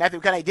 Matthew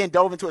McConaughey then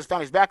dove into his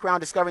family's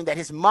background, discovering that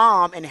his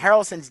mom and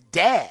Harrelson's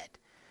dad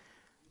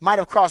might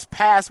have crossed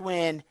paths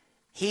when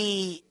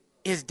his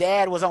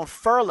dad was on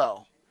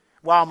furlough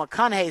while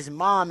McConaughey's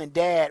mom and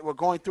dad were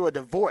going through a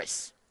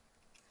divorce.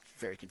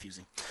 Very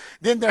confusing.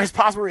 Then there's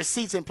possible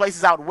receipts in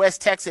places out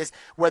West Texas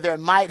where there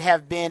might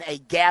have been a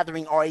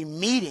gathering or a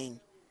meeting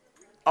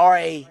or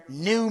a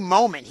new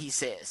moment, he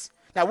says.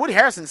 Now, Woody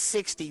Harrelson's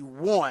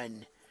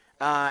 61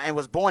 and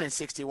was born in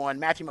 61.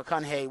 Matthew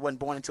McConaughey wasn't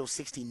born until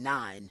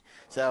 69.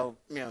 So,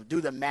 do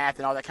the math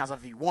and all that kind of stuff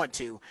if you want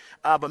to.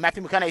 But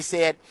Matthew McConaughey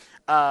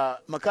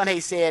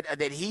said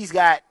that he's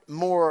got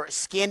more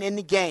skin in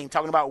the game,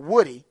 talking about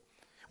Woody,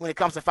 when it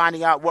comes to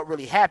finding out what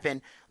really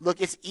happened.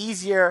 Look, it's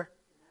easier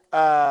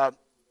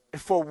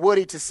for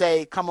Woody to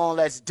say, come on,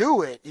 let's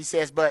do it. He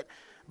says, but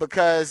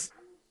because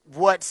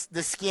what's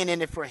the skin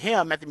in it for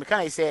him, Matthew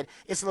McConaughey said,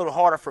 it's a little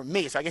harder for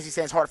me. So I guess he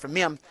says it's harder for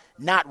him,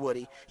 not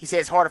Woody. He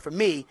says it's harder for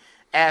me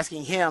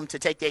asking him to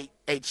take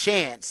a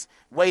chance.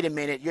 Wait a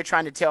minute, you're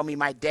trying to tell me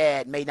my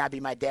dad may not be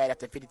my dad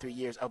after 53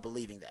 years of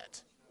believing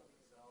that.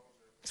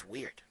 It's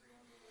weird.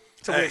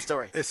 It's a weird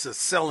story. It's a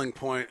selling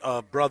point,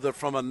 brother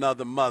from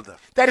another mother.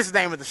 That is the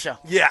name of the show.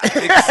 Yeah,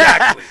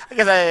 exactly.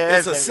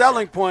 It's a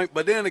selling point,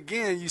 but then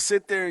again, you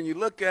sit there and you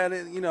look at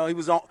it. You know, he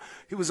was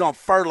on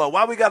furlough.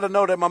 Why we got to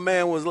know that my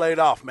man was laid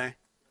off, man?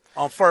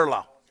 On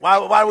furlough.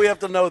 Why do we have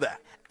to know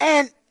that?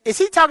 And is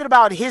he talking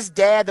about his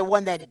dad, the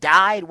one that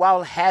died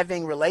while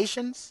having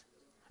relations?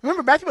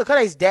 Remember, Matthew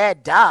McConaughey's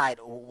dad died.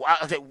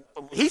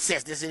 He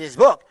says this in his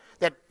book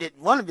that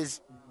one of his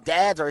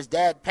dads or his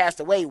dad passed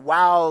away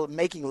while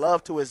making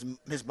love to his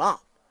mom.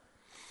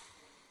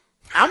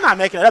 I'm not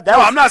making it up.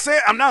 I'm not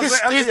saying.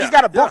 He's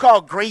got a book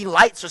called Green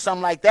Lights or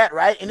something like that,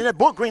 right? And in the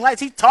book Green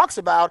Lights, he talks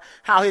about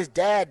how his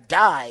dad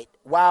died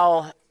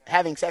while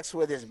having sex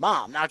with his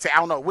mom. Now, I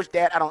don't know which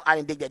dad. I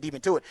didn't dig that deep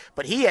into it,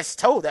 but he has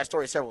told that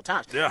story several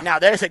times. Yeah. Now,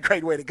 there's a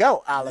great way to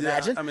go, I'll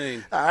imagine. I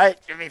mean, all right,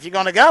 if you're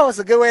gonna go, it's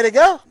a good way to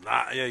go.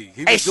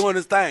 He was doing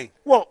his thing.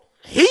 Well,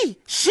 she's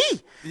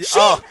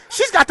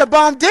got the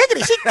bomb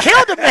diggity. She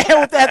killed the man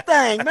with that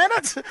thing, man. I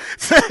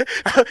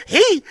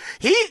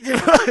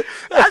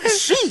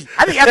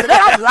think after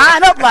that, I was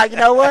lying up like, you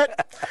know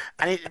what?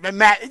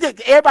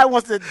 Everybody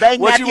wants to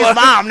bang Matthew's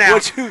mom now.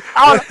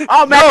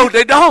 No,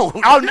 they don't.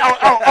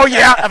 Oh,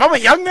 yeah. If I'm a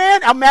young man,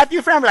 I'm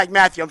Matthew fan. I'm like,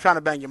 Matthew, I'm trying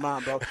to bang your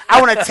mom, bro. I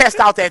want to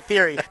test out that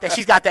theory that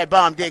she's got that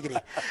bomb diggity.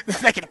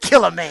 That can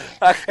kill a man.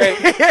 I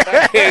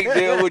can't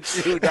deal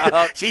with you,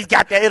 dog. She's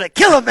got that. It'll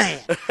kill a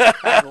man.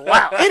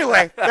 Wow.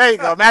 Anyway, there you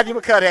go. Matthew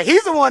McConaughey.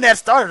 He's the one that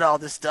started all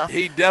this stuff.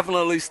 He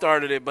definitely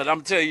started it, but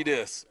I'm telling you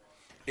this.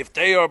 If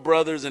they are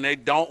brothers and they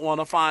don't want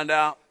to find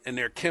out and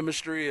their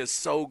chemistry is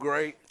so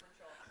great,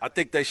 I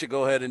think they should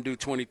go ahead and do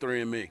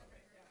 23andMe.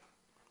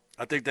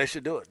 I think they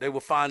should do it. They will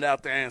find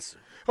out the answer.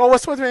 Well,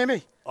 what's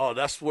 23andMe? Oh,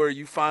 that's where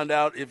you find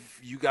out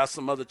if you got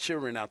some other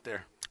children out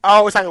there.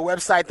 Oh, it's like a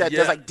website that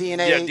does like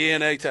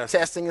DNA,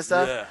 testing and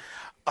stuff? Yeah.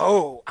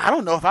 Oh, I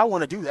don't know if I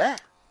want to do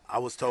that. I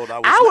was told I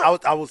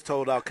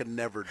could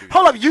never do that.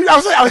 Hold up,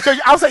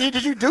 I was like,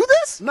 did you do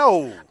this?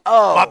 No.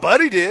 Oh. My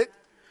buddy did.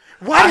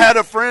 I had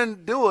a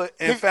friend do it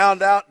and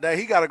found out that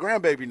he got a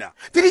grandbaby now.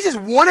 Did he just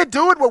want to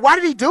do it? Well, why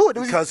did he do it?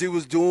 Because he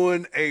was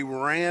doing a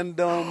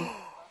random.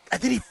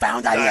 And then he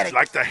found out he had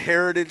like the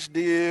heritage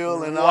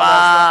deal and all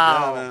that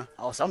stuff. Yeah, man.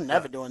 Oh, so I'm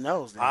never doing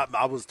those.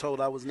 I was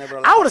told I was never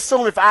allowed. I would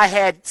assume if I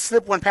had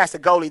slipped one past the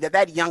goalie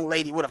that young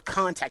lady would have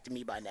contacted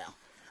me by now.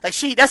 Like,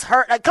 that's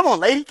her. Like, come on,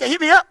 lady. Can you hit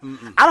me up?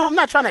 I'm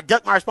not trying to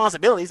duck my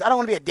responsibilities. I don't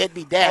want to be a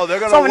deadbeat dad. Oh, they're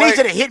gonna Someone needs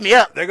you to hit me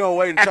up. They're going to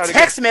wait and try to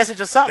text message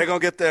or something. They're going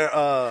to get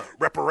their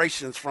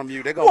reparations from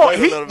you. They're going to wait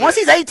a little bit. Once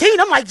he's 18,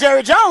 I'm like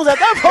Jerry Jones at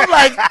that point. I'm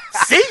like,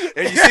 see?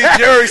 And you see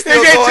Jerry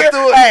still going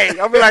through it. Hey,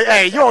 I'll be like,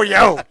 hey, yo.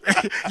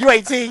 You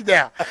 18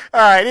 now.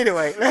 All right,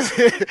 anyway.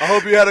 I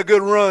hope you had a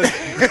good run.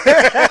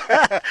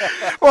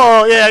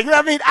 Well, yeah, you know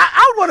what I mean?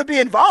 I would want to be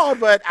involved,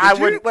 but I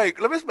wouldn't.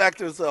 Wait, let me back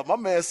this up. My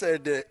man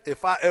said that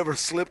if I ever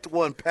slipped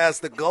one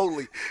past the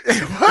goalie.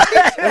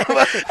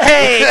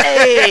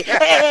 hey,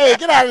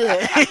 get out of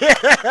here.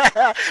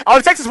 Oh,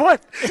 the Texas won.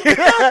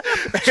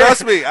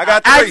 Trust me, I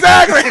got 3.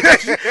 Exactly.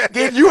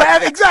 Did you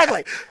have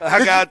exactly?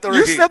 I got 3.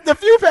 You slipped a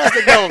few past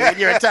the goalie in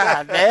your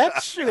time, man.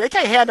 Shoot, they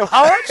can't handle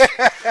orange.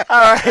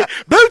 All right,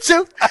 blue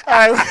chew.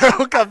 All right,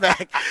 we'll come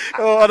back.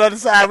 On the other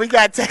side, we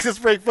got Texas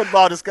spring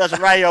football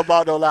discussion right here on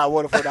Ball No Lie,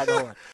 Waterford.org.